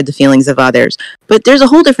 discard the feelings of others. But there's a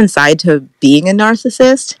whole different side to being a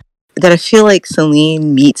narcissist that I feel like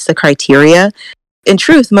Celine meets the criteria. In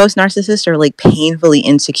truth, most narcissists are like painfully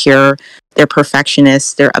insecure. They're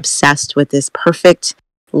perfectionists. They're obsessed with this perfect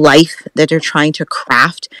life that they're trying to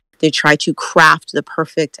craft. They try to craft the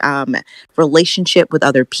perfect relationship with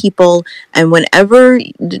other people. And whenever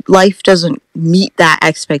life doesn't meet that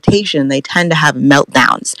expectation, they tend to have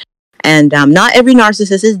meltdowns. And not every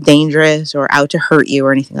narcissist is dangerous or out to hurt you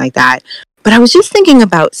or anything like that. But I was just thinking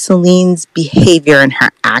about Celine's behavior and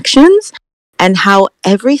her actions and how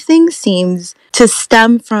everything seems to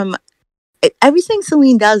stem from... Everything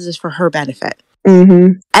Celine does is for her benefit.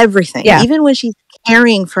 Everything. Yeah. Even when she's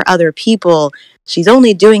caring for other people, she's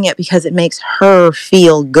only doing it because it makes her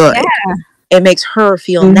feel good. Yeah. It makes her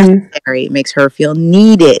feel necessary. It makes her feel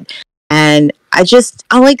needed. And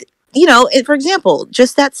I'm like, for example,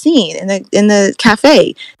 just that scene in the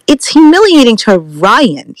cafe, it's humiliating to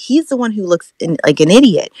Ryan. He's the one who looks like an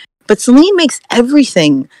idiot. But Celine makes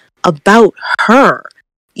everything about her.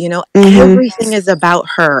 Everything is about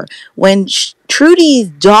her. When Trudy's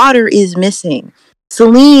daughter is missing,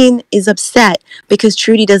 Celine is upset because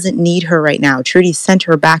Trudy doesn't need her right now. Trudy sent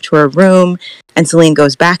her back to her room, and Celine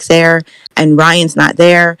goes back there, and Ryan's not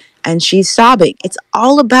there, and she's sobbing. It's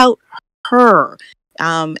all about her.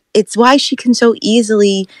 It's why she can so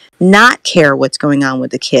easily not care what's going on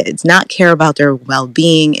with the kids, not care about their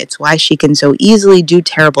well-being. It's why she can so easily do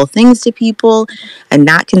terrible things to people and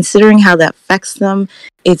not considering how that affects them.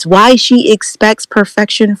 It's why she expects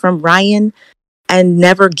perfection from Ryan and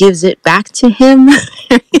never gives it back to him.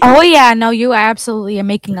 Oh yeah, no, you absolutely are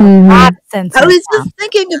making a lot of sense. I was just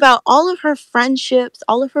thinking about all of her friendships,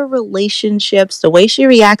 all of her relationships, the way she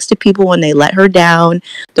reacts to people when they let her down,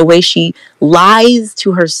 the way she lies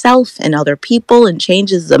to herself and other people and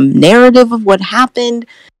changes the narrative of what happened.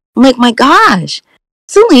 I'm like, my gosh,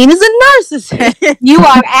 Celine is a narcissist. You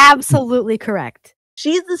are absolutely correct.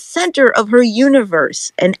 She's the center of her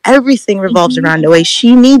universe, and everything revolves around the way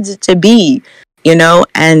she needs it to be, you know,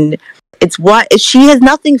 and it's what she has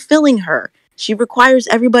nothing filling her. She requires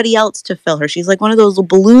everybody else to fill her. She's like one of those little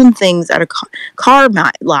balloon things at a car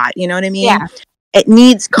lot, you know what I mean? Yeah. It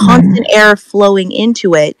needs constant air flowing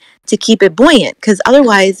into it to keep it buoyant, because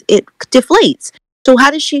otherwise it deflates. So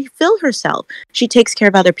how does she fill herself? She takes care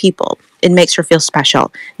of other people. It makes her feel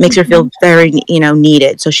special. Makes her feel very,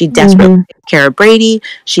 needed. So she desperately takes care of Brady.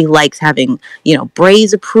 She likes having,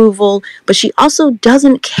 Bray's approval. But she also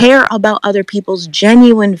doesn't care about other people's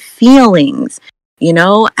genuine feelings, And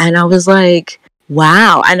I was like,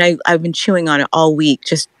 wow. And I've been chewing on it all week,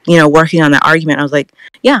 just, working on that argument. I was like,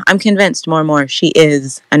 yeah, I'm convinced more and more she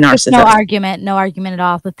is a narcissist. There's no argument at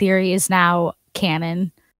all. The theory is now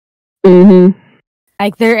canon.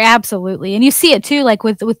 Like they're absolutely, and you see it too, like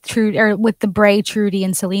with Trudy, or with the Bray, Trudy,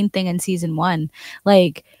 and Celine thing in season 1.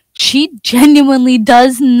 Like she genuinely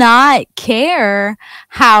does not care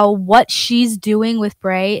how what she's doing with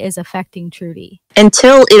Bray is affecting Trudy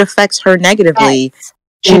until it affects her negatively. Yes.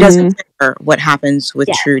 She doesn't care what happens with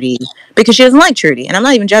Trudy because she doesn't like Trudy, and I'm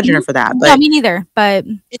not even judging her for that. But no, me neither. But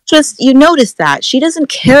it's just, you notice that she doesn't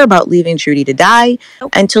care about leaving Trudy to die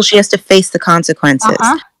until she has to face the consequences.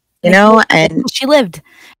 And she lived,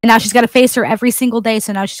 and now she's got to face her every single day.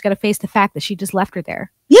 So now she's got to face the fact that she just left her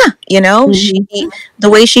there. Yeah, the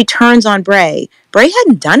way she turns on Bray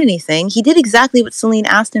hadn't done anything. He did exactly what Celine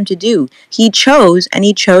asked him to do. He chose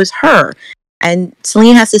her. And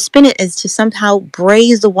Celine has to spin it as to somehow Bray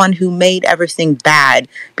is the one who made everything bad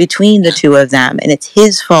between the two of them. And it's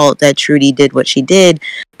his fault that Trudy did what she did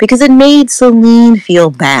because it made Celine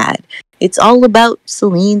feel bad. It's all about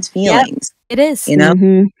Celine's feelings. Yep, it is.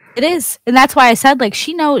 It is. And that's why I said, like,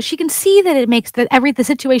 she can see that it makes the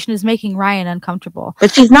situation is making Ryan uncomfortable.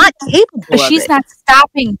 But she's not capable but she's not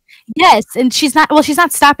stopping. Yes. And she's not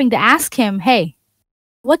stopping to ask him, hey,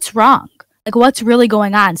 what's wrong? Like, what's really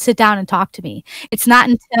going on? Sit down and talk to me. It's not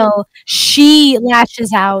until she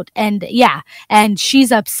lashes out and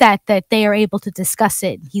she's upset that they are able to discuss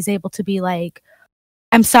it. He's able to be like,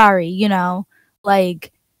 I'm sorry,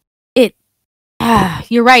 like it.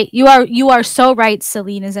 You're right. You are so right.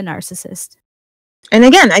 Celine is a narcissist. And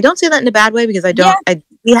again, I don't say that in a bad way because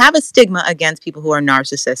we have a stigma against people who are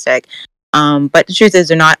narcissistic. But the truth is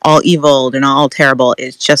they're not all evil. They're not all terrible.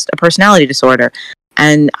 It's just a personality disorder.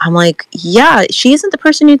 And I'm like, yeah, she isn't the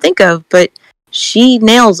person you think of, but she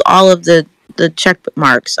nails all of the check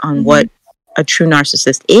marks on what a true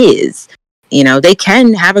narcissist is. They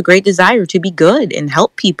can have a great desire to be good and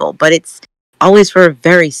help people, but it's always for a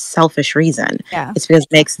very selfish reason. Yeah. It's because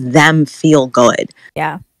it makes them feel good.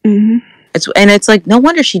 Yeah. It's like, no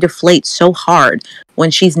wonder she deflates so hard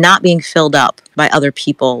when she's not being filled up by other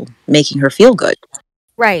people making her feel good.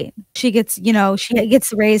 Right. She gets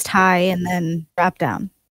raised high and then dropped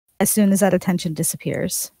down as soon as that attention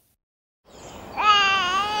disappears.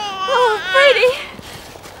 Oh, Brady!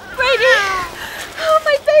 Brady! Oh,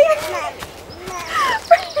 my baby!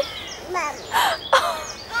 Brady! Oh.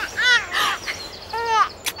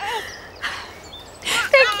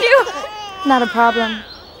 Thank you! Not a problem.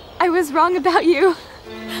 I was wrong about you.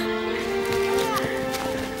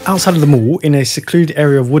 Outside of the mall, in a secluded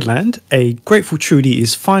area of woodland, a grateful Trudy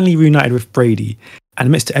is finally reunited with Brady and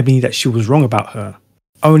admits to Ebony that she was wrong about her,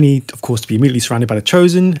 only, of course, to be immediately surrounded by the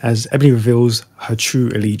Chosen as Ebony reveals her true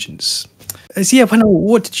allegiance.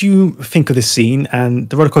 What did you think of this scene and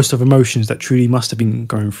the rollercoaster of emotions that Trudy must have been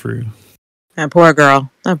going through? That poor girl.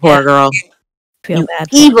 Feel bad.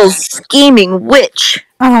 Evil, scheming witch.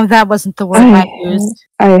 Oh, that wasn't the word I used.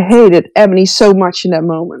 I hated Ebony so much in that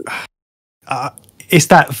moment. It's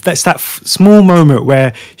that small moment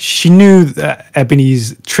where she knew that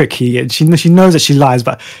Ebony's tricky and she knows that she lies,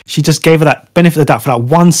 but she just gave her that benefit of the doubt for that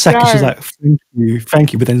 1 second. She's like,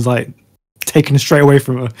 thank you, but then it's like taken straight away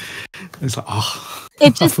from her. It's like,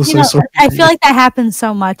 it just, so sorry. I feel like that happens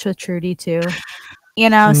so much with Trudy too. So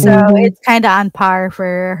it's kind of on par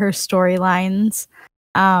for her storylines.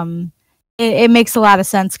 it makes a lot of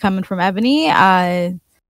sense coming from Ebony.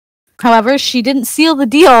 However, she didn't seal the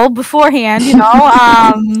deal beforehand,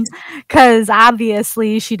 because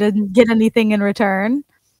obviously she didn't get anything in return.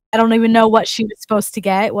 I don't even know what she was supposed to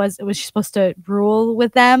get. Was she supposed to rule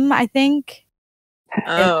with them? I think.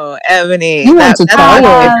 Oh, Ebony, You want to that's tell my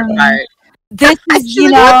her. favorite part. This is,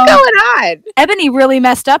 She's like, what's going on? Ebony really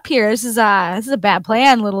messed up here. This is a bad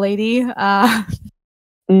plan, little lady.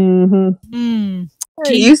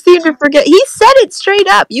 You seem to forget. He said it straight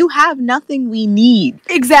up. You have nothing we need.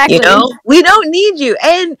 Exactly. You know, we don't need you.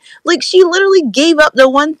 And like, she literally gave up the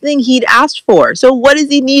one thing he'd asked for. So what does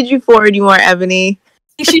he need you for anymore, Ebony?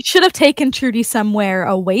 She should have taken Trudy somewhere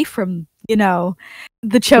away from,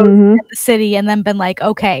 the chosen the city, and then been like,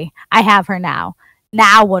 okay, I have her now.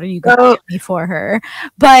 Now what are you going to give me for her?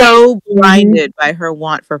 But so blinded by her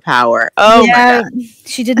want for power. Oh my God.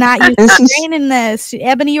 She did not use her brain in this.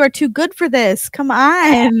 Ebony, you are too good for this. Come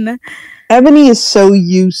on. Ebony is so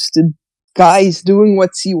used to guys doing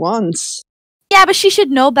what she wants. Yeah, but she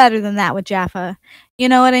should know better than that with Jaffa. You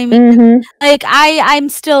know what I mean? Like, I'm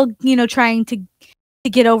still, trying to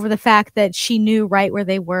get over the fact that she knew right where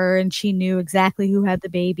they were, and she knew exactly who had the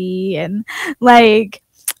baby, and like,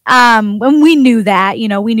 when we knew that,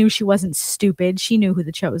 we knew she wasn't stupid. She knew who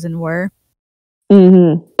the chosen were.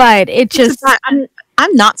 But it just,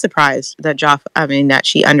 I'm not surprised that that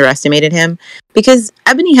she underestimated him, because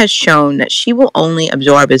Ebony has shown that she will only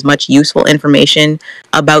absorb as much useful information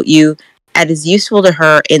about you as is useful to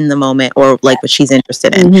her in the moment, or like what she's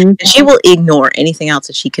interested in. And she will ignore anything else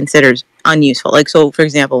that she considers unuseful. Like, so for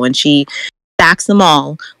example, when she stacks them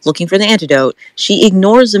all looking for the antidote, she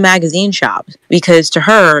ignores the magazine shop, because to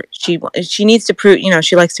her, she needs to prove,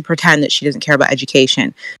 she likes to pretend that she doesn't care about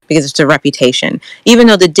education because it's a reputation. Even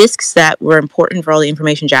though the discs that were important for all the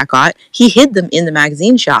information Jack got, he hid them in the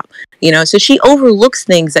magazine shop. So she overlooks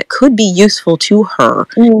things that could be useful to her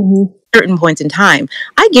at certain points in time.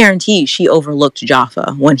 I guarantee she overlooked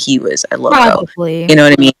Jaffa when he was at Loco. Probably. You know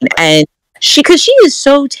what I mean? And because she is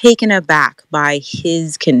so taken aback by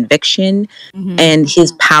his conviction and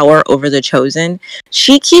his power over the chosen,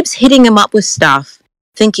 she keeps hitting him up with stuff,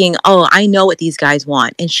 thinking, oh, I know what these guys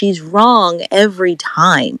want. And she's wrong every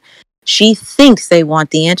time. She thinks they want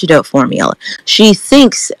the antidote formula. She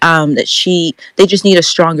thinks that they just need a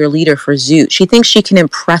stronger leader for Zoot. She thinks she can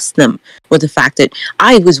impress them with the fact that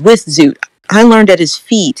I was with Zoot. I learned at his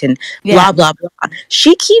feet, and blah, blah, blah.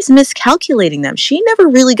 She keeps miscalculating them. She never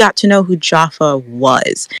really got to know who Jaffa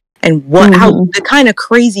was and how the kind of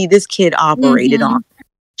crazy this kid operated on.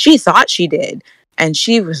 She thought she did. And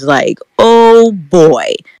she was like, oh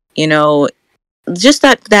boy, just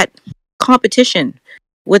that competition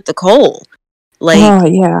with the coal.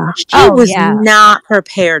 Like, she was not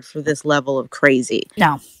prepared for this level of crazy.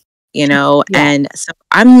 No. And so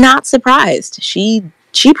I'm not surprised.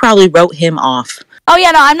 She probably wrote him off. Oh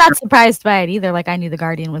yeah, no, I'm not surprised by it either. Like, I knew the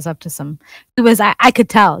Guardian was up to some. I could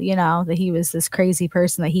tell, that he was this crazy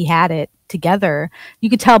person, that he had it together. You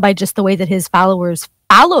could tell by just the way that his followers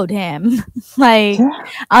followed him, like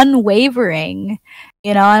unwavering.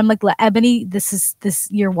 I'm like, Ebony, this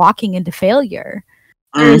you're walking into failure.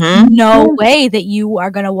 There's no way that you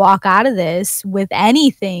are going to walk out of this with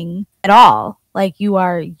anything at all. Like,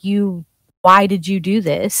 why did you do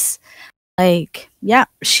this? Like, yeah,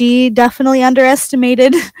 she definitely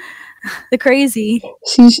underestimated the crazy.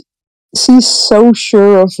 She's so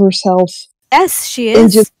sure of herself. Yes, she is.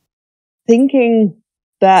 And just thinking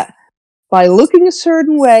that by looking a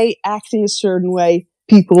certain way, acting a certain way,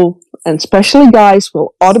 people, and especially guys,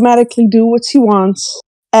 will automatically do what she wants.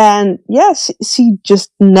 And yes, she just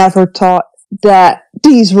never thought that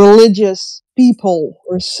these religious people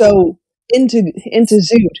were so into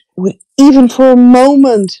Zoot would even for a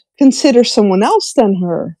moment consider someone else than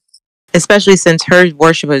her. Especially since her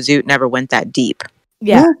worship of Zoot never went that deep.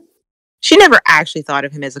 Yeah. She never actually thought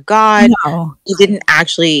of him as a god. No. He didn't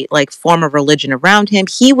actually form a religion around him.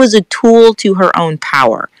 He was a tool to her own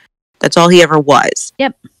power. That's all he ever was.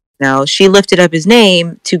 Yep. She lifted up his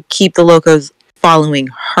name to keep the Locos following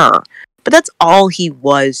her. But that's all he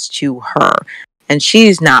was to her. And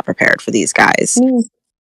she's not prepared for these guys.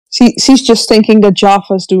 She's just thinking that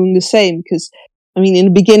Jaffa's doing the same. Because, in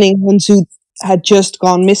the beginning, when Zoot had just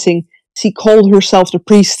gone missing, she called herself the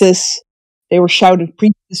priestess. They were shouting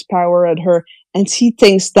priestess power at her. And she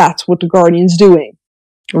thinks that's what the Guardian's doing.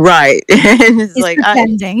 Right. He's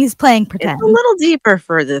pretending. He's playing pretend. It's a little deeper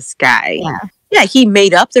for this guy. Yeah. Yeah, he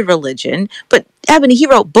made up the religion, but Ebony, he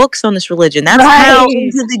wrote books on this religion. That's how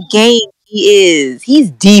into the game he is. He's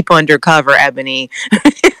deep undercover, Ebony.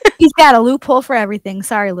 He's got a loophole for everything.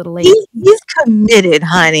 Sorry, little lady. He's committed,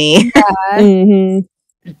 honey. Yeah.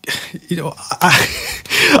 You know,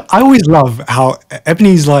 I always love how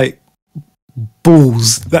Ebony's like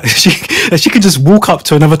balls that she could just walk up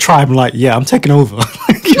to another tribe and like, yeah, I'm taking over.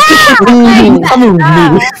 Come with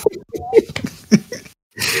me.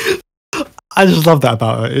 I just love that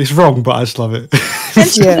about her. It's wrong, but I just love it. And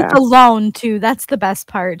she's alone too. That's the best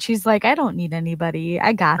part. She's like, I don't need anybody.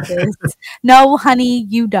 I got this. No, honey,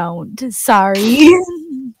 you don't. Sorry.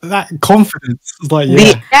 That confidence is like,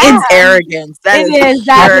 it's arrogance. That is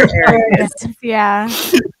pure arrogance. Yeah.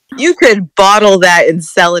 You could bottle that and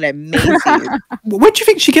sell it at Macy's. Where do you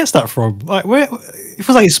think she gets that from? Like, where it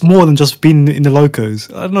feels like it's more than just being in the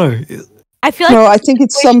locos. I don't know. I feel like I think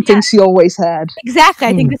it's something she always had. Exactly.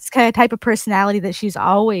 I think it's kind of type of personality that she's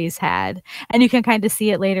always had. And you can kind of see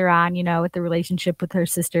it later on, you know, with the relationship with her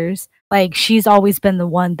sisters. Like, she's always been the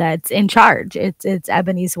one that's in charge. It's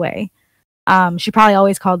Ebony's way. She probably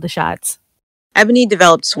always called the shots. Ebony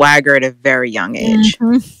developed swagger at a very young age.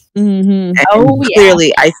 Mm-hmm.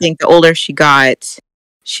 Clearly, I think the older she got,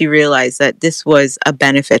 she realized that this was a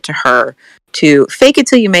benefit to her to fake it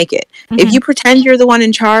till you make it. If you pretend you're the one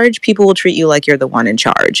in charge, people will treat you like you're the one in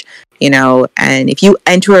charge, you know? And if you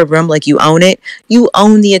enter a room like you own it, you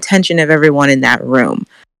own the attention of everyone in that room,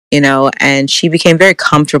 you know? And she became very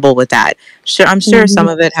comfortable with that. So I'm sure some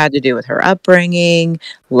of it had to do with her upbringing,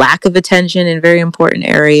 lack of attention in very important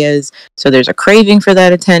areas. So there's a craving for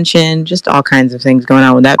that attention, just all kinds of things going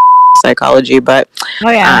on with that psychology. But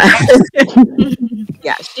yeah,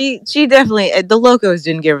 she definitely, the locos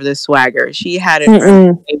didn't give her the swagger. She had it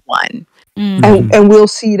from day one. And we'll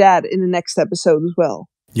see that in the next episode as well.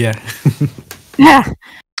 Yeah.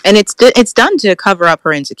 And it's done to cover up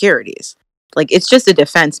her insecurities. Like, it's just a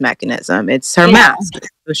defense mechanism. It's her mask,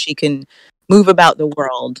 so she can move about the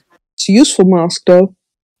world. It's a useful mask, though.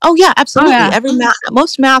 Oh yeah, absolutely.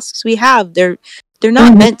 Most masks we have, they're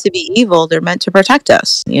not meant to be evil. They're meant to protect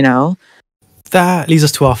us, you know? That leads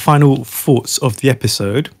us to our final thoughts of the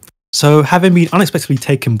episode. So, having been unexpectedly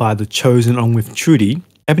taken by the Chosen along with Trudy,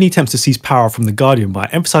 Ebony attempts to seize power from the Guardian by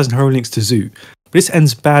emphasizing her own links to Zoo. But this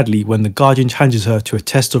ends badly when the Guardian challenges her to a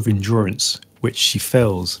test of endurance, which she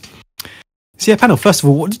fails. So yeah, panel, first of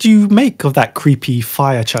all, what did you make of that creepy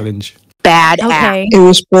fire challenge? Badass. It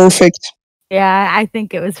was perfect. Yeah, I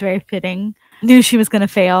think it was very fitting. Knew she was going to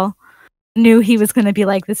fail. Knew he was going to be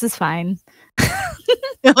like, this is fine.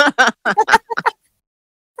 And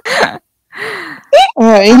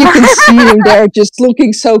you can see him there just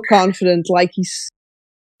looking so confident, like he's...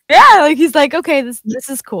 Yeah, like he's like, okay, this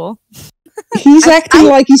is cool. He's acting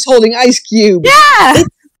like he's holding ice cubes. Yeah! It's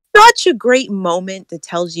such a great moment that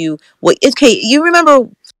tells you what... Okay, you remember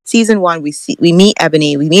season 1, we meet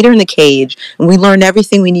Ebony, we meet her in the cage, and we learn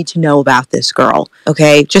everything we need to know about this girl,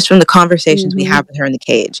 okay? Just from the conversations we have with her in the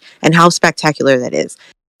cage, and how spectacular that is.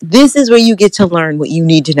 This is where you get to learn what you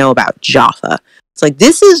need to know about Jaffa. It's like,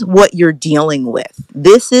 this is what you're dealing with.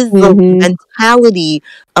 This is the mentality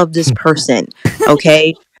of this person,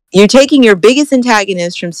 okay? You're taking your biggest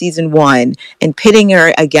antagonist from season 1 and pitting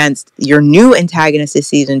her against your new antagonist this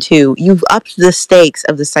season 2. You've upped the stakes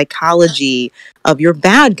of the psychology of your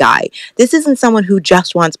bad guy. This isn't someone who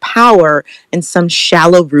just wants power in some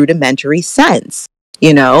shallow, rudimentary sense,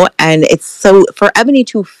 you know? And it's so, for Ebony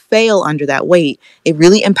to fail under that weight, it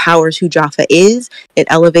really empowers who Jaffa is. It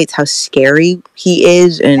elevates how scary he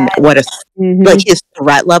is and what a, like, his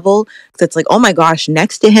threat level. So it's like, oh my gosh,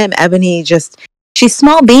 next to him, Ebony just... She's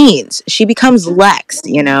small beans. She becomes Lex,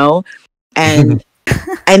 you know? And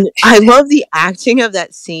I love the acting of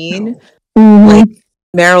that scene. Like,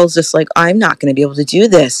 Meryl's just like, I'm not going to be able to do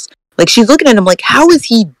this. Like, she's looking at him like, how is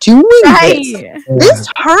he doing this? This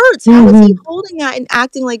hurts. How is he holding that and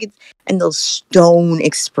acting like it's... And the stone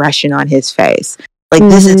expression on his face. Like,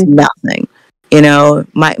 this is nothing. You know?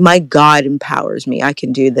 My God empowers me. I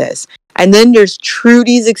can do this. And then there's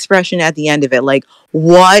Trudy's expression at the end of it, like,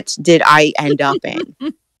 what did I end up in?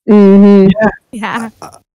 Yeah.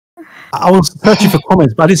 I was searching for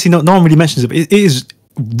comments, but I didn't see no one really mentions it. But it is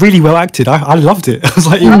really well acted. I loved it. I was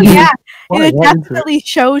like, it definitely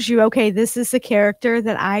shows you, okay, this is a character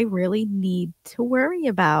that I really need to worry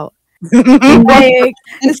about. Like,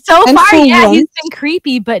 so far, he's been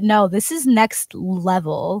creepy, but no, this is next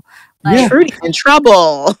level. Like, Trudy's in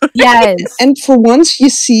trouble. Yes. And for once, you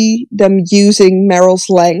see them using Meryl's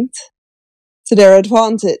length to their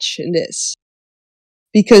advantage in this.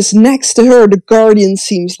 Because next to her, the Guardian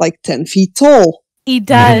seems like 10 feet tall. He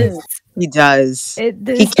does. He does.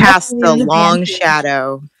 He casts a long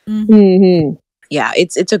shadow. Yeah,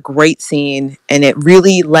 it's a great scene, and it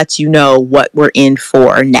really lets you know what we're in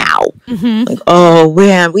for now. Like, oh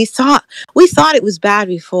man, we thought it was bad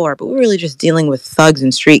before, but we're really just dealing with thugs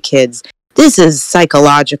and street kids. this is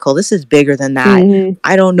psychological. This is bigger than that. Mhm.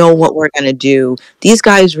 I don't know what we're going to do. These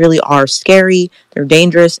guys really are scary. They're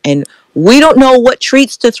dangerous. And we don't know what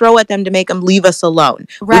treats to throw at them to make them leave us alone.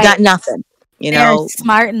 We Right. got nothing. You They are know,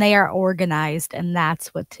 smart and they are organized, and that's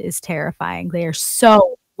what is terrifying. They are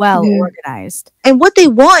so well Yeah. organized. and what they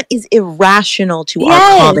want is irrational to our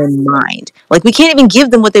Yes. common mind. Like, we can't even give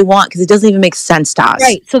them what they want because it doesn't even make sense to us.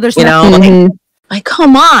 Right. So there's You know, nothing. like,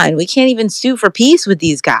 come on. We can't even sue for peace with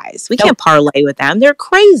these guys. We can't parlay with them. They're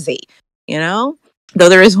crazy, you know? Though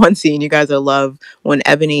there is one scene you guys will love when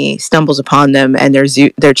Ebony stumbles upon them and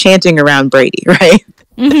they're chanting around Brady, right?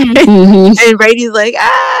 Mhm. Mhm. And Brady's like,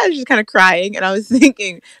 she's kind of crying. And I was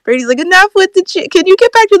thinking, Brady's like, enough with the can you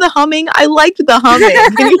get back to the humming? I liked the humming.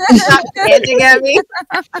 Can you stop chanting at me?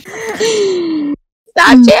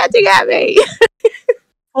 Stop chanting at me.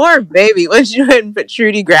 Poor baby. When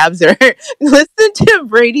Trudy grabs her, listen to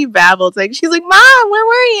Brady babble. It's like, she's like, Mom, where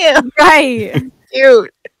were you? Right.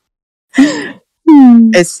 Cute.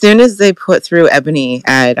 As soon as they put through Ebony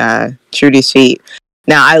at Trudy's feet,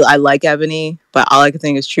 now I like Ebony, but all I can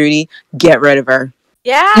think is Trudy, get rid of her.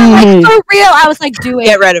 Yeah. Mhm. Like, for real. I was like, do it.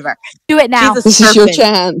 Get rid of her. Do it now. She's a This is your serpent.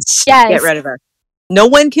 chance. Yes. Get rid of her. No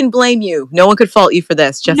one can blame you. No one could fault you for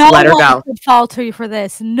this. Just no let her one go. could falter you for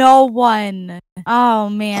this. No one. Oh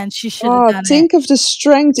man, she should have Oh, done think it. of the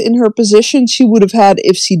strength in her position she would have had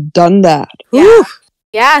if she'd done that. Yeah. Whew.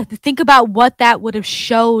 Yeah, think about what that would have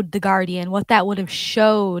showed the Guardian, what that would have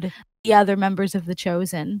showed the other members of the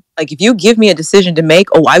Chosen. Like, if you give me a decision to make,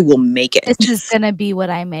 I will make it. This is gonna be what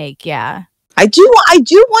I make. Yeah. I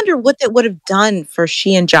do wonder what that would have done for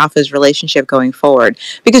she and Jaffa's relationship going forward.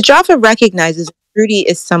 Because Jaffa recognizes Trudy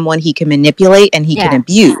is someone he can manipulate and he can Yeah.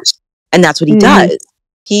 abuse. And that's what he Mhm. does.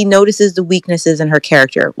 He notices the weaknesses in her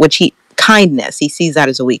character, kindness, he sees that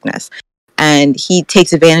as a weakness. And he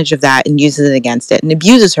takes advantage of that and uses it against it and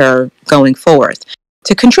abuses her going forth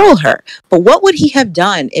to control her. But what would he have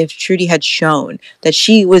done if Trudy had shown that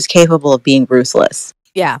she was capable of being ruthless?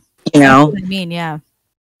 Yeah. You know? That's what I mean, yeah.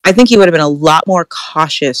 I think he would have been a lot more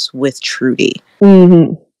cautious with Trudy.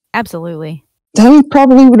 Mhm. Absolutely. Then he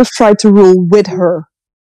probably would have tried to rule with her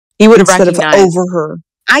He would have instead of recognized, over her.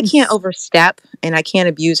 I can't overstep and I can't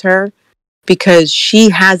abuse her because she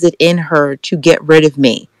has it in her to get rid of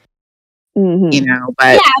me. Mhm. You know,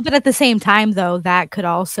 but Yeah, but at the same time though, that could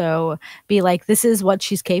also be like, this is what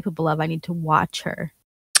she's capable of. I need to watch her.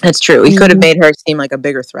 that's true. He could have Mhm. made her seem like a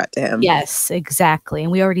bigger threat to him. Yes, exactly.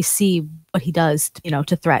 And we already see what he does,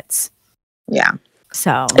 to threats. Yeah.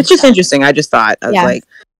 So It's just interesting. I just thought, I was Yeah. like,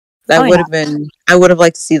 that Oh, would yeah. have been, I would have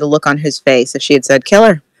liked to see the look on his face if she had said, kill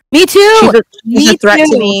her. me too. She's a Me threat too.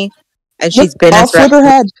 to me. And Yep, she's been a off threat. with her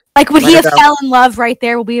head. Like, would he Let have her go. fell in love right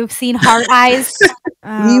there? Would we have seen heart eyes? He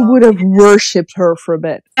Oh, would have worshipped her for a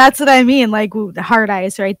bit. that's what I mean. Like, heart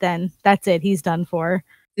eyes right then. That's it. He's done for.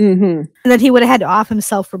 Mhm. And then he would have had to off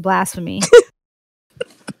himself for blasphemy.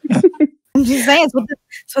 I'm just saying,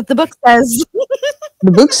 it's what the book says.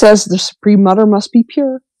 The book says the Supreme Mother must be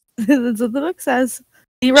pure. That's what the book says.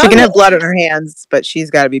 He She wrote can it. have blood on her hands, but she's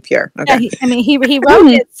got to be pure. Okay. Yeah, he wrote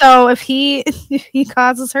it. So if he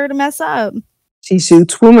causes her to mess up, She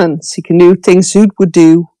suits women. She can do things Zoot would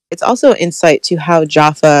do. It's also insight to how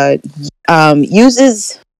Jaffa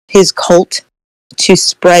uses his cult to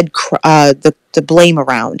spread the blame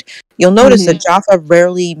around. You'll notice that Jaffa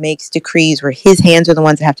rarely makes decrees where his hands are the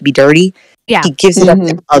ones that have to be dirty. Yeah. He gives it up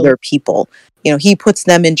to other people. He puts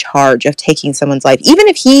them in charge of taking someone's life. Even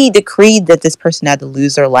if he decreed that this person had to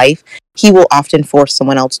lose their life, he will often force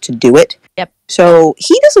someone else to do it. Yep. So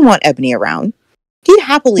he doesn't want Ebony around. He'd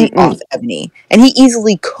happily off Ebony, and he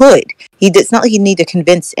easily could. It's not like he'd need to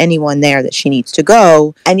convince anyone there that she needs to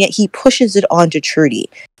go, and yet he pushes it onto Trudy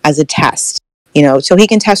as a test. So he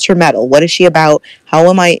can test her mettle. What is she about? How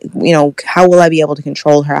am I, how will I be able to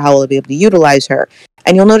control her? How will I be able to utilize her?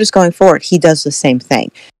 And you'll notice going forward, he does the same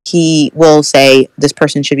thing. He will say, this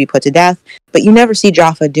person should be put to death, but you never see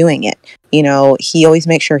Jaffa doing it. He always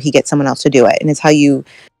makes sure he gets someone else to do it. And it's how you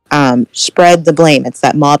spread the blame. It's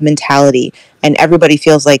that mob mentality. And everybody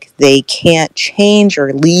feels like they can't change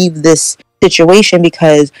or leave this situation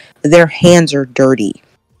because their hands are dirty.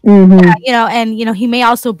 Yeah, and he may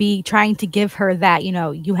also be trying to give her that,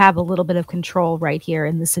 you have a little bit of control right here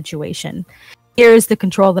in the situation. Here's the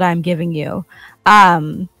control that I'm giving you.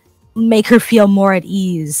 Make her feel more at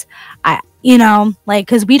ease.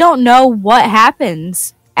 Because we don't know what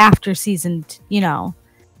happens after season 2.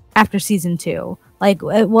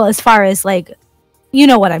 Well, as far as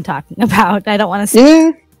what I'm talking about. I don't want to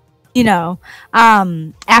say,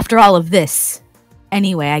 after all of this,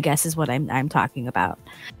 anyway, I guess is what I'm talking about.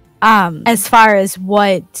 As far as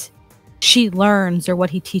what she learns or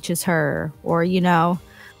what he teaches her, or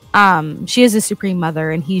she is a supreme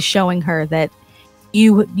mother, and he's showing her that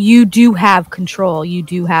you do have control, you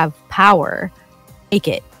do have power. Take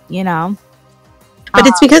it, But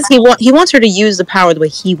it's because he wants her to use the power the way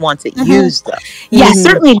he wants it used, though. Yes. He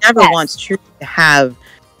certainly never wants Trudy to have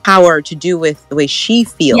power to do with the way she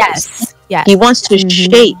feels. Yes. He wants to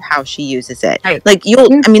shape how she uses it. Right. Like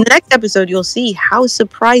the next episode you'll see how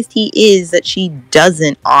surprised he is that she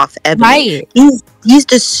doesn't off Ebony. Right. He's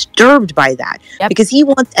disturbed by that because he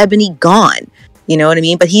wants Ebony gone. You know what I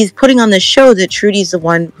mean? But he's putting on the show that Trudy's the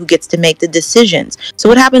one who gets to make the decisions. So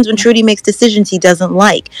what happens when Trudy makes decisions he doesn't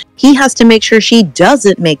like? He has to make sure she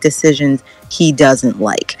doesn't make decisions he doesn't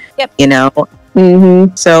like. Yep.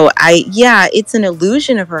 So it's an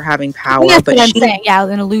illusion of her having power. That's but what I'm saying. Yeah,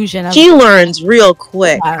 an illusion. She learns real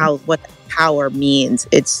quick what power means.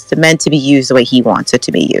 It's meant to be used the way he wants it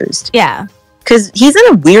to be used. Yeah. Because he's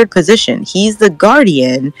in a weird position. He's the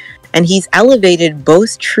guardian, and he's elevated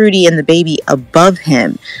both Trudy and the baby above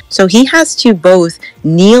him. So he has to both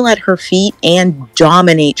kneel at her feet and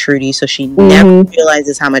dominate Trudy so she never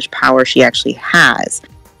realizes how much power she actually has.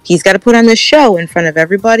 He's got to put on this show in front of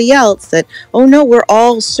everybody else that, oh no, we're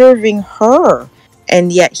all serving her.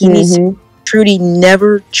 And yet he needs to, Trudy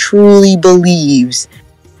never truly believes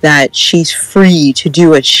that she's free to do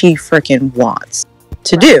what she frickin' wants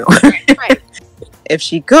to do. Right. If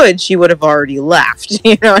she could, she would have already left.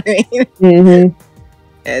 You know what I mean?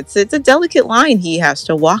 It's a delicate line he has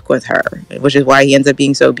to walk with her, which is why he ends up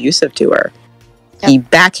being so abusive to her. He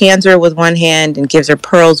backhands her with one hand and gives her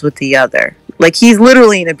pearls with the other. Like, he's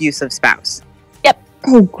literally an abusive spouse. Yep.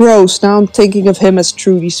 Oh, gross. Now I'm thinking of him as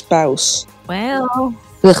Trudy's spouse. Well.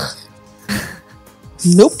 Ugh.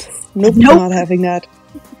 Nope. I'm not having that.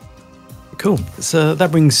 Cool. So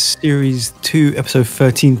that brings Series 2, Episode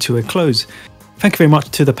 13 to a close. Thank you very much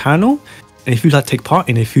to the panel. And if you'd like to take part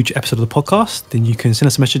in a future episode of the podcast, then you can send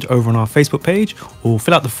us a message over on our Facebook page or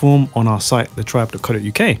fill out the form on our site,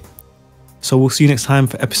 thetribe.co.uk. So we'll see you next time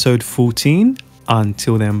for episode 14.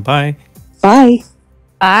 Until then, bye. Bye.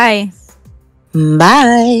 Bye.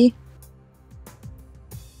 Bye.